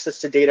has access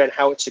to data and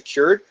how it's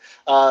secured.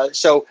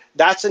 So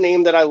that's a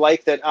name that I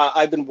like that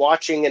I've been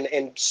watching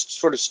and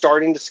sort of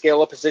starting to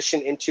scale a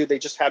position into. They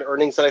just had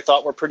earnings that I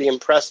thought were pretty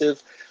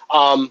impressive.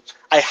 I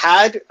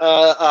had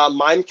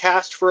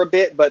Mimecast for a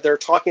bit, but they're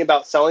talking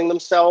about selling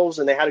themselves,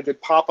 and they had a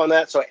good pop on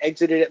that, so I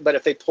exited it. But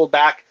if they pull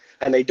back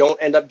and they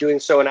don't end up doing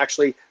so and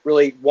actually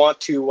really want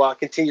to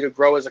continue to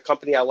grow as a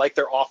company, I like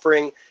their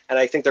offering, and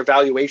I think their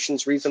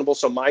valuation's reasonable.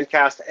 So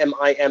Mimecast,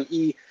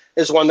 M-I-M-E,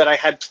 is one that I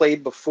had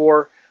played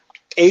before.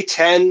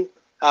 A10,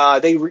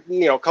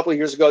 a couple of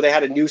years ago, they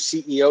had a new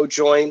CEO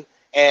join,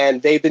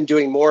 and they've been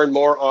doing more and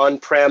more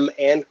on-prem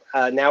and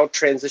now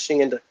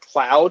transitioning into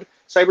cloud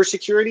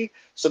cybersecurity.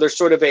 So there's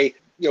sort of a,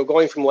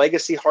 going from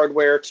legacy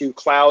hardware to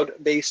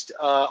cloud-based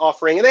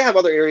offering. And they have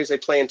other areas they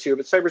play into,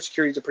 but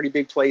cybersecurity is a pretty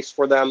big place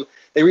for them.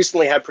 They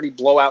recently had pretty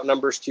blowout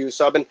numbers too.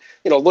 So I've been,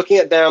 looking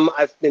at them.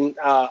 I've been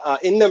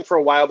in them for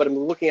a while, but I'm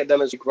looking at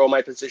them as I grow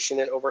my position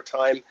in over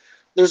time.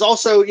 There's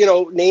also,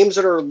 names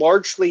that are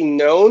largely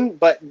known,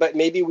 but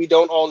maybe we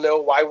don't all know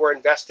why we're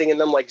investing in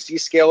them. Like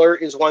Zscaler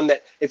is one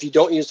that if you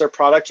don't use their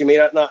product, you may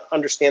not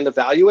understand the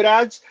value it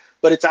adds,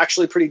 but it's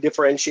actually pretty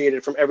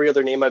differentiated from every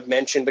other name I've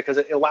mentioned because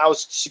it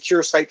allows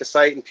secure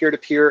site-to-site and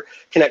peer-to-peer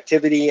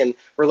connectivity and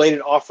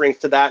related offerings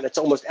to that, and it's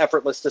almost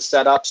effortless to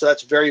set up. So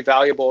that's very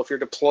valuable if you're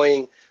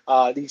deploying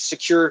these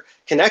secure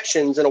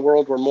connections in a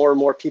world where more and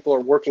more people are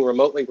working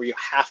remotely, where you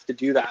have to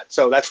do that.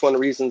 So that's one of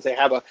the reasons they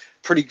have a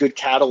pretty good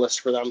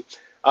catalyst for them.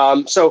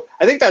 So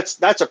I think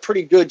that's a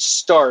pretty good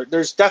start.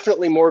 There's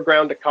definitely more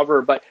ground to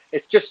cover, but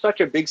it's just such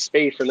a big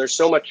space, and there's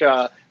so much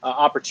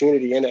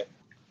opportunity in it.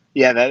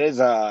 Yeah,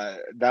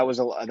 that was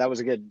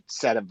a good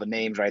set of the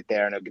names right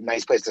there, and a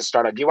nice place to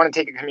start. Do you want to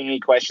take a community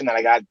question that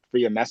I got for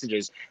your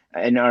messages?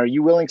 And are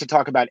you willing to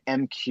talk about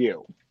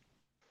MQ?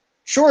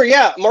 Sure.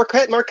 Yeah,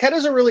 Marqeta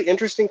is a really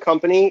interesting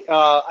company.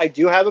 I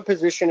do have a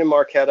position in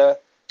Marqeta,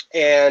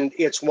 and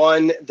it's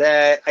one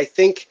that I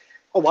think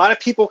a lot of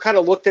people kind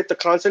of looked at the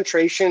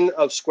concentration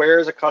of Square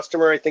as a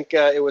customer. I think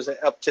it was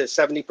up to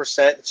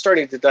 70%. It's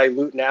starting to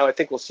dilute now. I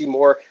think we'll see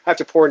more. I have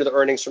to pour into the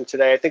earnings from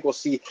today. I think we'll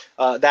see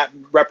that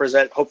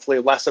represent hopefully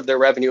less of their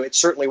revenue. It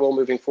certainly will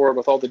moving forward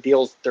with all the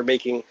deals they're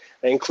making,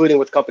 including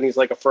with companies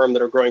like Affirm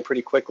that are growing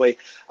pretty quickly.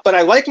 But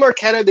I like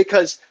Marqeta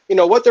because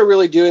what they're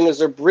really doing is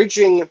they're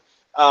bridging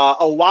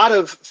a lot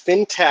of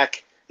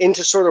fintech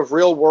into sort of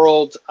real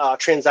world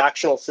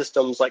transactional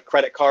systems like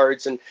credit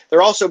cards. And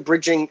they're also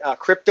bridging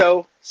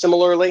crypto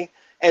similarly.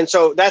 And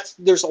so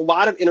there's a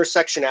lot of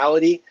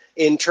intersectionality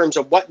in terms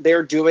of what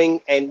they're doing,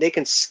 and they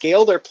can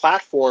scale their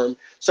platform.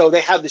 So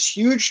they have this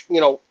huge,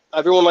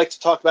 everyone likes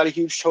to talk about a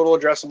huge total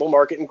addressable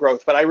market and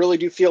growth, but I really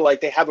do feel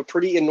like they have a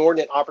pretty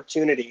inordinate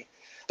opportunity.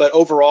 But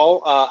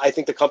overall, I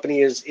think the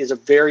company is a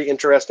very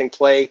interesting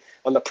play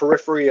on the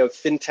periphery of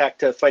fintech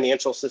to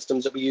financial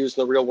systems that we use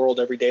in the real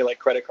world every day, like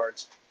credit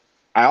cards.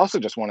 I also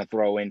just want to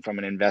throw in from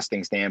an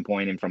investing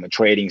standpoint and from a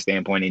trading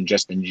standpoint and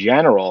just in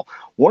general,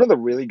 one of the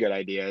really good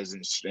ideas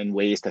and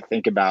ways to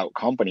think about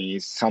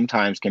companies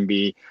sometimes can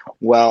be,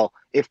 well,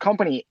 if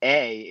company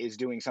A is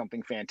doing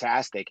something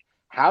fantastic,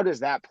 how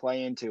does that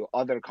play into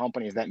other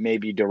companies that may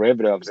be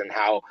derivatives and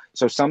how?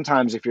 So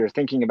sometimes if you're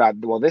thinking about,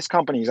 well, this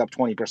company is up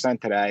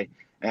 20% today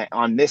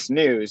on this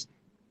news,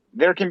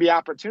 there can be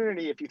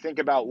opportunity if you think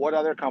about what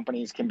other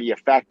companies can be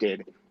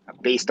affected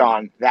based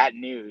on that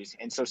news.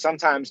 And so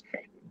sometimes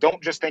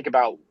don't just think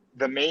about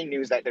the main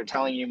news that they're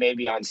telling you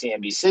maybe on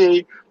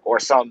CNBC or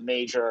some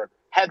major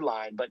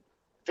headline, but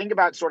think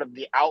about sort of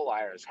the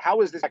outliers.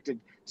 How is this affected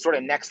sort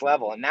of next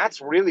level? And that's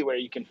really where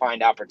you can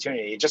find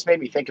opportunity. It just made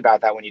me think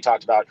about that when you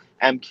talked about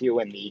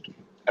MQ and the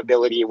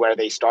ability where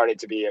they started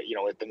to be,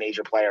 with the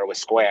major player with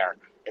Square.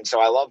 And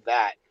so I love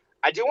that.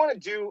 I do want to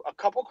do a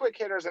couple quick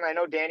hitters, and I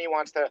know Danny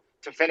wants to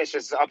finish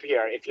us up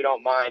here, if you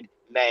don't mind,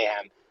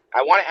 Mayhem.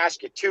 I want to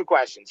ask you two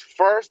questions.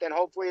 First, and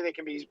hopefully they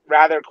can be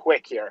rather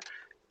quick here.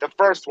 The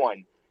first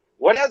one,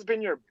 what has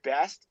been your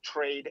best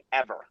trade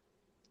ever?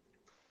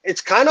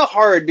 It's kind of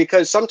hard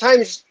because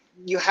sometimes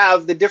you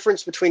have the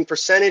difference between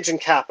percentage and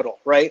capital,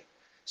 right?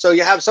 So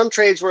you have some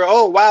trades where,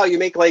 oh, wow, you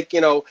make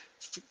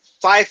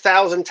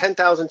 5,000,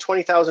 10,000,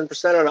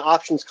 20,000% on an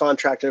options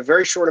contract in a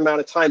very short amount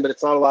of time, but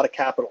it's not a lot of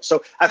capital.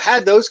 So I've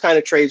had those kind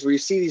of trades where you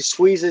see these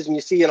squeezes and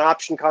you see an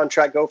option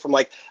contract go from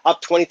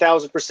up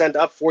 20,000%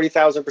 to up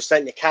 40,000%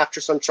 and you capture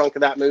some chunk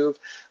of that move.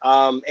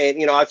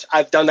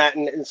 I've done that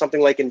in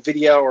something like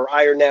NVIDIA or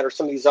IronNet or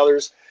some of these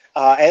others.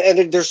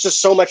 And there's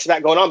just so much of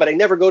that going on, but I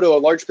never go to a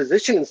large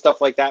position and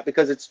stuff like that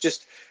because it's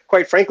just,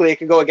 quite frankly, it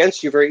could go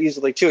against you very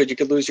easily too. You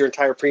could lose your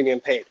entire premium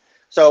paid.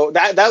 So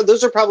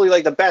those are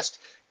probably the best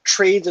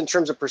trades in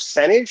terms of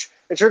percentage.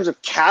 In terms of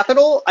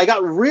capital, I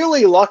got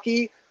really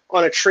lucky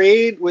on a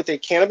trade with a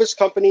cannabis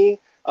company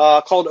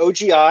called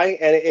OGI,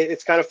 and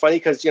it's kind of funny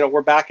because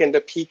we're back into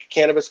peak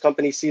cannabis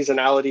company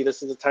seasonality.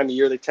 This is the time of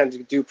year they tend to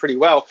do pretty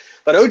well.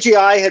 But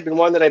OGI had been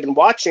one that I've been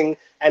watching,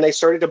 and I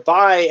started to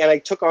buy, and I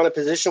took on a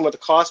position with a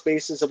cost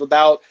basis of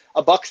about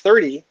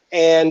 $1.30,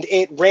 and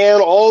it ran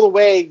all the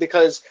way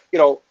because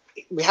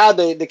we had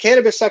the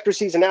cannabis sector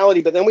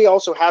seasonality, but then we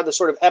also had the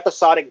sort of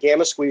episodic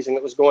gamma squeezing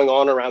that was going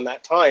on around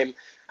that time.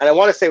 And I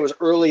want to say it was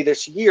early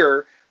this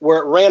year, where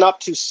it ran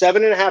up to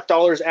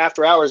 $7.50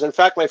 after hours. In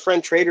fact, my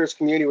friend Traders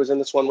Community was in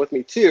this one with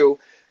me too.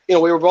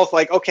 We were both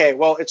like, okay,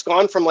 well, it's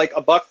gone from like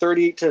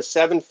 $1.30 to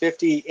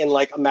 $7.50 in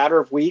like a matter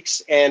of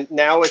weeks, and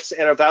now it's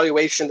an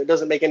evaluation that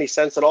doesn't make any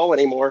sense at all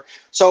anymore.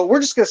 So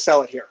we're just going to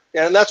sell it here.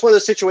 And that's one of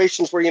the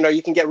situations where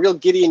you can get real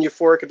giddy and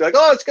euphoric and be like,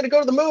 oh, it's going to go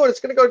to the moon, it's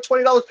going to go to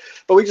 $20.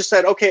 But we just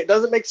said, okay, it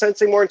doesn't make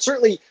sense anymore. And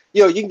certainly,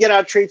 you can get out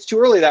of trades too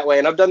early that way,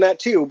 and I've done that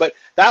too. But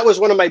that was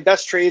one of my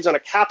best trades on a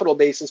capital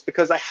basis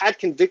because I had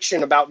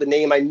conviction about the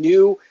name. I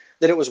knew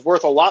that it was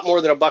worth a lot more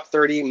than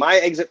 $1.30. My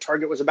exit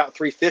target was about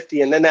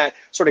 $3.50, and then that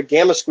sort of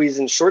gamma squeeze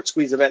and short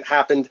squeeze event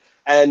happened,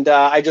 and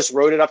I just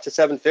rode it up to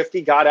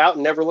 $7.50, got out,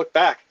 and never looked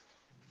back.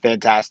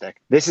 Fantastic.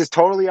 This is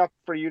totally up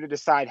for you to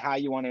decide how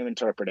you want to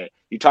interpret it.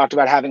 You talked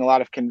about having a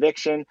lot of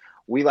conviction.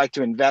 We like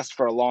to invest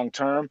for a long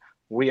term.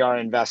 We are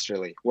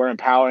investorly. We're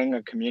empowering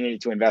a community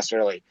to invest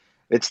early.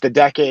 It's the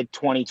decade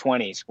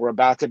 2020s. We're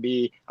about to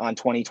be on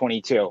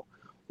 2022.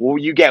 Will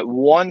you get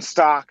one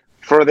stock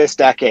for this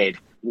decade?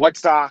 What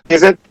stock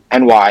is it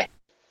and why?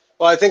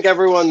 Well, I think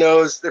everyone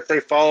knows if they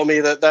follow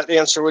me that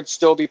answer would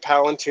still be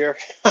Palantir.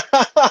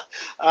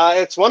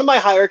 It's one of my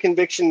higher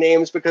conviction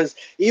names because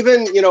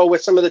even,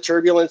 with some of the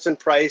turbulence in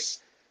price,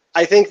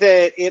 I think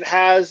that it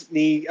has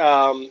the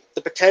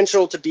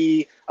potential to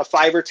be a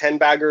 5 or 10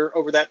 bagger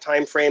over that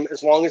time frame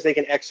as long as they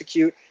can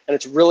execute. And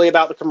it's really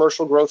about the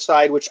commercial growth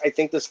side, which I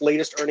think this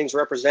latest earnings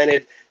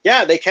represented.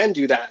 Yeah, they can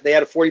do that. They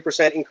had a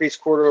 40% increase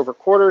quarter over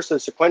quarter, so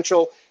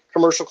sequential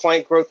commercial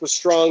client growth was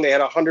strong. They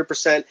had a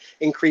 100%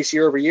 increase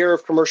year over year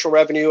of commercial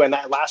revenue, and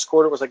that last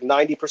quarter was like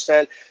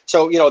 90%.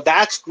 So,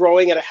 that's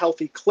growing at a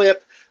healthy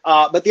clip.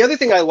 But the other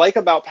thing I like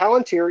about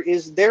Palantir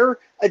is they're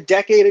a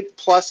decade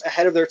plus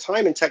ahead of their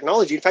time in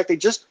technology. In fact, they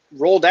just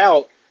rolled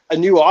out a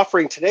new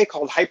offering today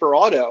called Hyper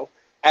Auto.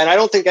 And I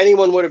don't think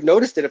anyone would have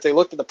noticed it if they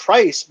looked at the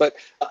price. But,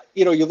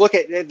 you look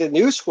at the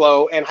news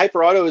flow, and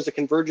Hyper Auto is a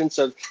convergence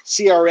of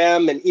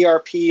CRM and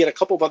ERP and a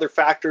couple of other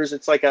factors.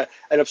 It's like an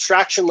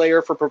abstraction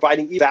layer for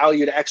providing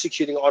value to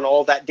executing on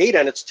all of that data.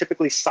 And it's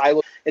typically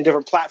siloed in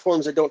different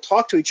platforms that don't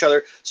talk to each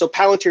other. So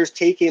Palantir is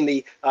taking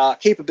the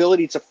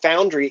capabilities of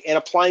Foundry and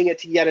applying it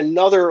to yet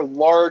another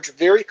large,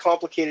 very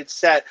complicated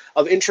set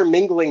of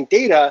intermingling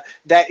data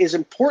that is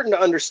important to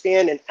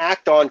understand and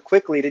act on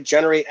quickly to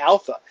generate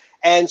alpha.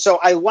 And so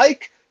I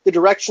like the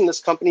direction this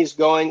company is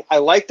going. I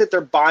like that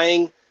they're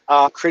buying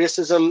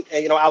criticism,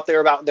 out there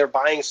about they're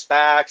buying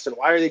SPACs and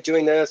why are they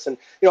doing this? And,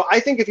 I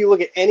think if you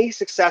look at any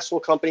successful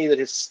company that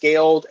has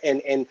scaled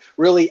and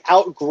really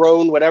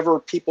outgrown whatever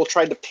people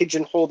tried to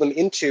pigeonhole them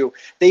into,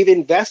 they've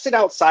invested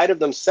outside of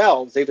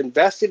themselves. They've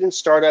invested in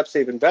startups.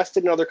 They've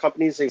invested in other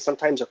companies. They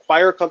sometimes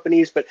acquire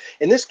companies. But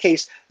in this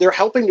case, they're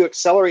helping to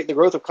accelerate the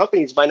growth of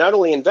companies by not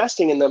only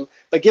investing in them,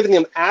 but giving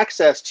them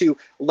access to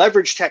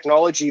leverage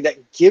technology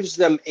that gives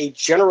them a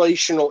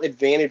generational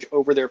advantage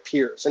over their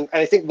peers. And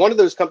I think one of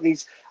those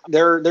companies,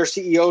 their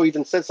CEO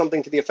even said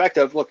something to the effect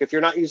of, look, if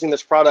you're not using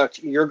this product,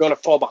 you're going to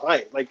fall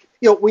behind. Like,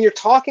 when you're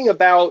talking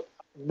about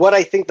what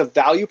I think the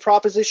value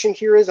proposition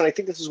here is, and I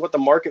think this is what the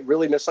market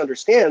really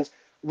misunderstands,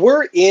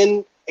 we're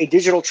in a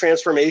digital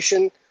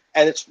transformation,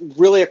 and it's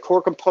really a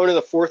core component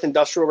of the fourth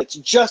industrial. It's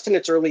just in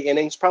its early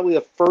innings, probably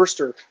the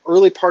first or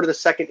early part of the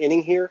second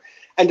inning here.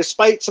 And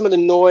despite some of the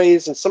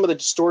noise and some of the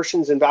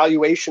distortions and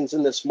valuations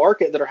in this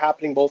market that are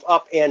happening both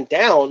up and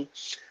down,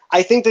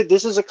 I think that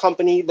this is a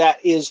company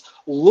that is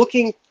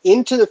looking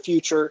into the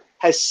future,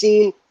 has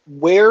seen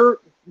where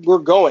we're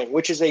going,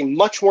 which is a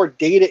much more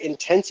data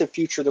intensive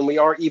future than we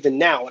are even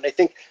now. And I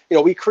think,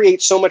 we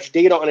create so much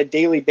data on a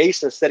daily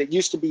basis that it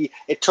used to be,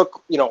 it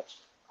took,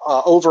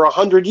 over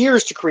 100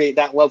 years to create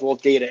that level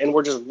of data. And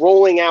we're just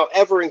rolling out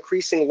ever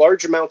increasing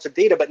large amounts of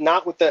data, but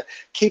not with the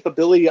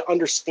capability to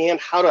understand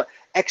how to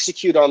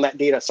execute on that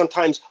data,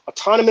 sometimes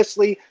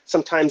autonomously,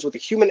 sometimes with a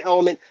human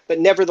element, but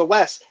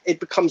nevertheless, it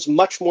becomes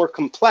much more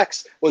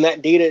complex when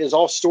that data is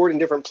all stored in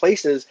different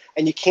places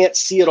and you can't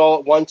see it all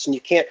at once and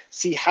you can't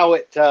see how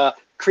it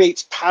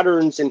creates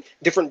patterns and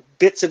different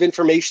bits of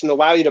information that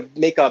allow you to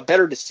make a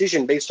better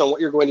decision based on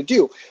what you're going to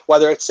do.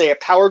 Whether it's, say, a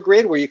power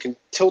grid where you can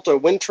tilt a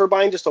wind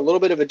turbine just a little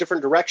bit of a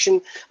different direction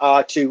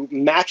to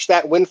match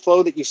that wind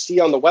flow that you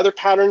see on the weather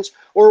patterns,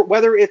 or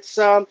whether it's,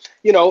 a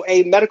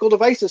medical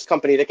devices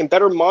company that can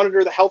better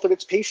monitor the health of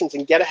its patients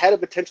and get ahead of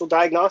potential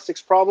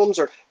diagnostics problems,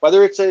 or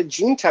whether it's a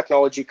gene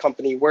technology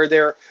company where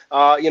they're,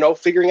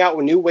 figuring out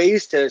new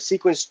ways to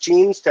sequence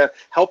genes to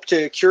help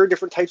to cure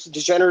different types of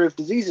degenerative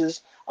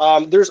diseases.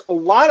 There's a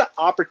lot of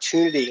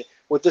opportunity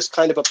with this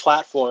kind of a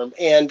platform.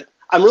 And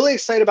I'm really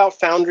excited about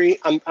Foundry.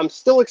 I'm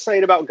still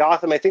excited about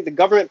Gotham. I think the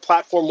government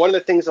platform, one of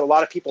the things that a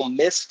lot of people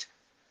missed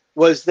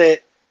was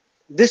that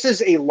this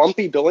is a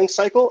lumpy billing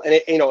cycle.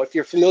 And, if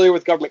you're familiar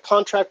with government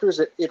contractors,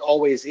 it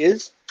always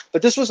is.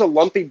 But this was a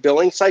lumpy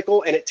billing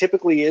cycle, and it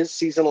typically is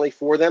seasonally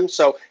for them.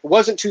 So it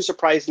wasn't too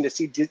surprising to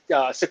see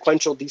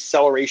sequential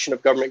deceleration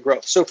of government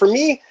growth. So for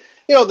me,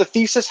 the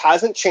thesis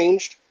hasn't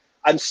changed.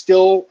 I'm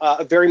still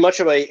very much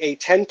of a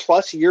 10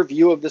 plus year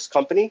view of this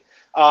company.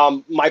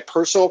 My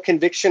personal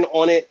conviction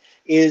on it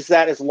is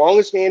that as long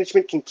as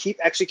management can keep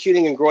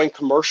executing and growing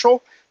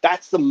commercial,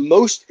 that's the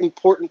most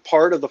important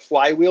part of the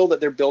flywheel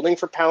that they're building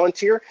for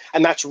Palantir.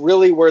 And that's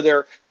really where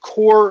their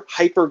core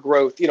hyper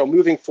growth,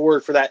 moving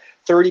forward for that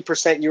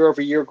 30% year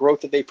over year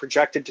growth that they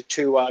projected to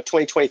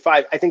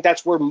 2025. I think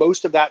that's where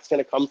most of that's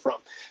going to come from.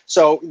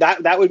 So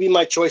that would be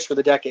my choice for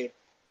the decade.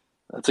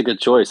 That's a good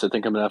choice. I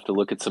think I'm gonna have to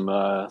look at some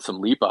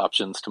Leap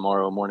options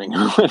tomorrow morning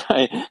when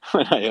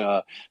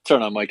I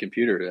turn on my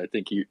computer. I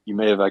think you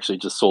may have actually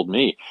just sold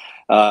me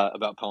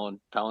about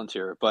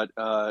Palantir. But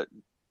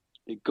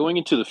going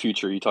into the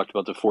future, you talked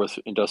about the fourth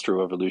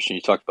industrial revolution.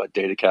 You talked about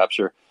data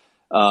capture.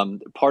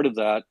 Part of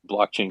that,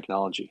 blockchain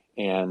technology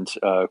and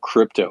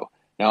crypto.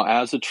 Now,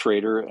 as a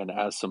trader and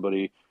as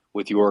somebody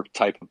with your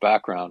type of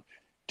background,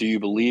 do you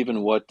believe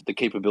in what the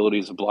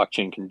capabilities of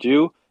blockchain can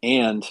do?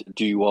 And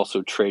do you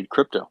also trade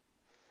crypto?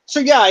 So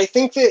yeah, I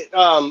think that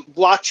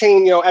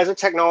blockchain, as a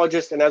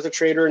technologist and as a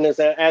trader and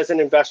as an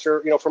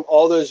investor, from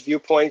all those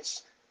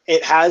viewpoints,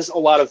 it has a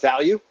lot of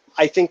value.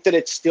 I think that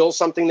it's still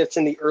something that's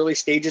in the early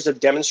stages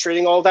of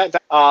demonstrating all that.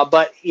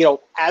 But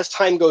as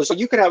time goes,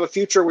 you could have a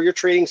future where you're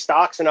trading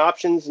stocks and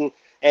options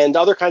and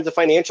other kinds of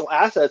financial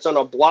assets on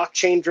a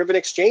blockchain-driven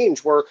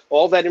exchange where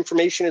all that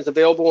information is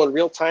available in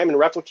real time and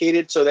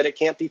replicated so that it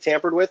can't be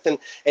tampered with. And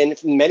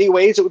in many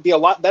ways, it would be a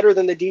lot better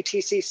than the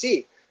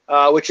DTCC.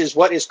 Which is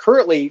what is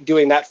currently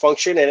doing that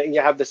function. And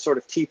you have this sort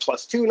of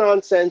T+2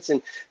 nonsense.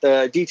 And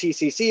the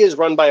DTCC is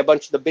run by a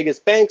bunch of the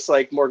biggest banks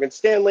like Morgan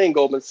Stanley and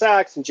Goldman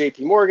Sachs and JP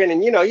Morgan.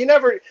 And, you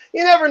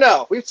never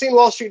know. We've seen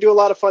Wall Street do a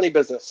lot of funny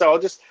business.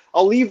 So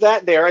I'll leave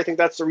that there. I think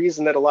that's the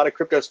reason that a lot of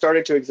crypto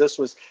started to exist,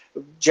 was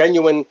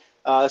genuine,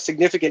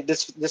 significant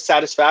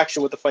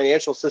dissatisfaction with the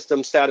financial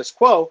system status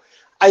quo.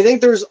 I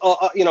think there's,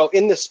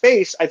 in this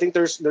space, I think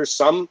there's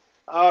some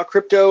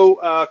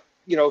crypto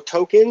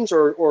tokens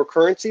or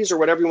currencies or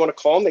whatever you want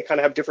to call them. They kind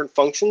of have different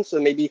functions,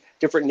 so maybe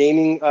different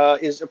naming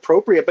is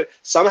appropriate, but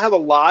some have a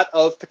lot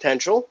of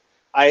potential.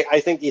 I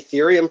think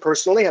Ethereum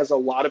personally has a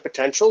lot of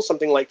potential.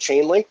 Something like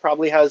Chainlink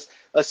probably has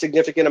a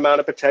significant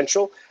amount of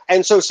potential.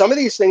 And so some of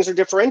these things are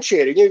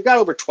differentiated. You've got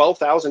over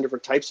 12,000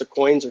 different types of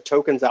coins or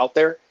tokens out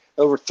there,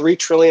 over $3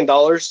 trillion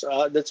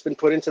that's been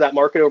put into that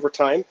market over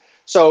time.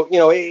 So,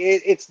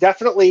 it's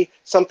definitely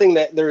something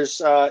that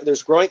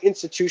there's growing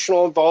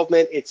institutional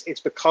involvement. It's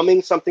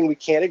becoming something we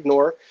can't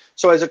ignore.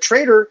 So as a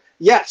trader,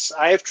 yes,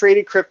 I have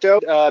traded crypto,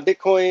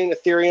 Bitcoin,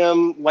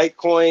 Ethereum,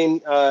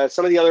 Litecoin,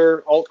 some of the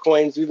other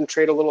altcoins, even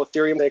trade a little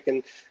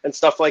Ethereum and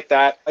stuff like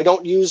that. I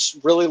don't use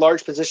really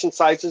large position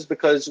sizes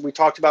because we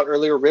talked about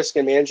earlier risk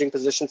in managing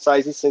position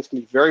sizes. Things can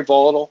be very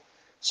volatile.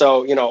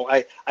 So,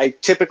 I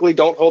typically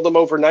don't hold them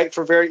overnight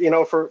for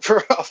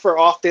for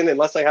often,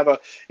 unless I have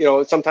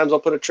sometimes I'll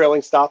put a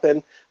trailing stop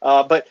in.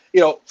 But,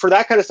 for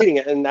that kind of thing,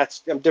 and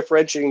I'm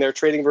differentiating there,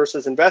 trading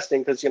versus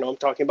investing, because, I'm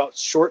talking about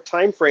short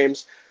time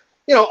frames.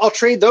 I'll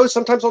trade those.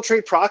 Sometimes I'll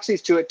trade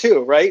proxies to it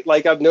too, right?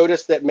 Like I've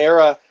noticed that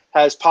Mara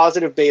has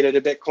positive beta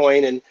to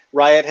Bitcoin and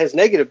Riot has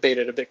negative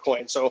beta to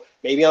Bitcoin. So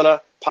maybe on a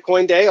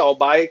Bitcoin day, I'll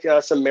buy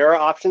some Mara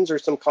options or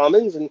some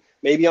commons, and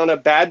maybe on a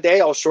bad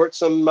day, I'll short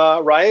some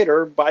Riot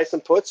or buy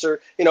some puts,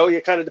 or,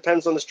 it kind of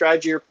depends on the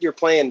strategy you're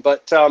playing.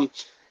 But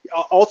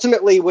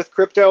ultimately with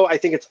crypto, I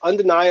think it's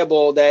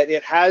undeniable that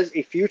it has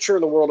a future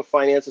in the world of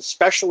finance,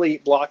 especially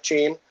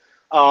blockchain.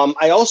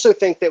 I also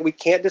think that we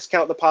can't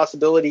discount the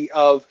possibility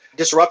of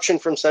disruption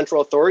from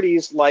central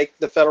authorities like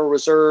the Federal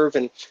Reserve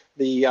and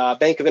the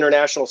Bank of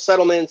International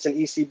Settlements and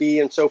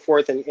ECB and so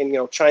forth, and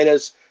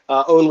China's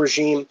own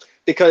regime,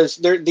 because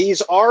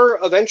these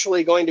are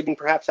eventually going to be,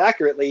 perhaps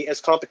accurately,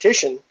 as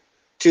competition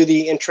to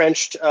the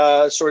entrenched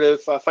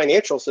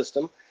financial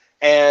system.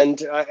 And,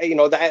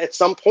 that at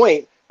some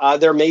point,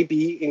 there may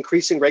be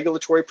increasing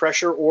regulatory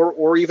pressure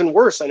or even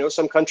worse. I know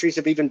some countries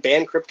have even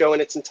banned crypto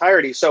in its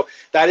entirety. So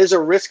that is a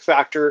risk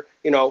factor,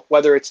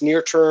 whether it's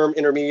near term,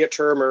 intermediate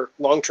term, or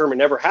long term, it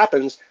never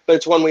happens. But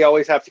it's one we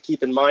always have to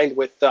keep in mind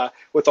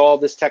with all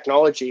this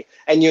technology.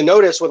 And you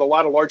notice with a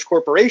lot of large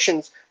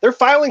corporations, they're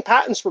filing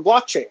patents for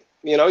blockchain.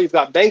 You've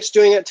got banks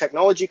doing it,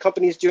 technology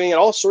companies doing it,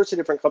 all sorts of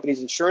different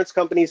companies, insurance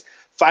companies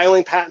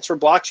filing patents for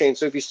blockchain.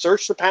 So if you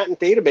search the patent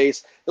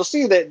database, you'll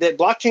see that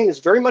blockchain is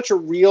very much a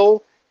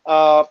real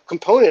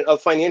component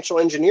of financial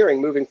engineering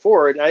moving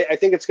forward. I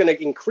think it's going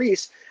to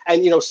increase.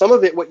 And, some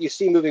of it, what you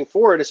see moving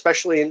forward,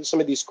 especially in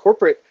some of these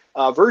corporate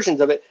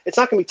versions of it, it's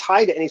not going to be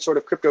tied to any sort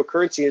of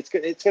cryptocurrency. It's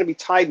going to be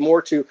tied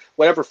more to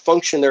whatever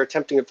function they're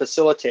attempting to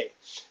facilitate.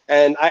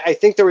 And I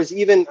think there was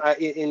even,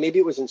 maybe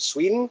it was in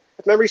Sweden,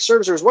 if memory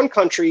serves, there was one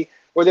country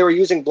where they were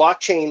using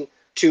blockchain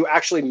to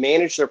actually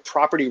manage their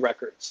property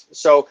records.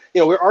 So,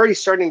 we're already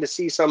starting to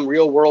see some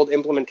real world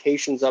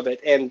implementations of it.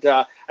 And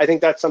I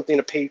think that's something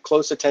to pay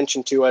close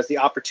attention to as the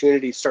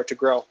opportunities start to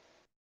grow.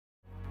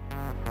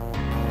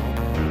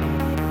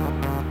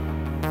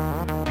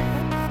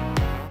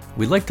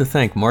 We'd like to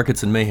thank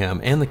Markets and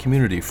Mayhem and the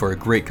community for a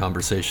great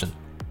conversation.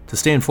 To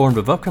stay informed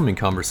of upcoming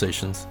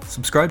conversations,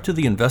 subscribe to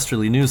the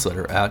Investorly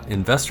newsletter at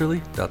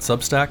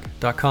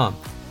investorly.substack.com.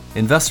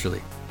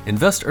 Investorly.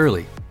 Invest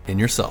early in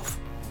yourself.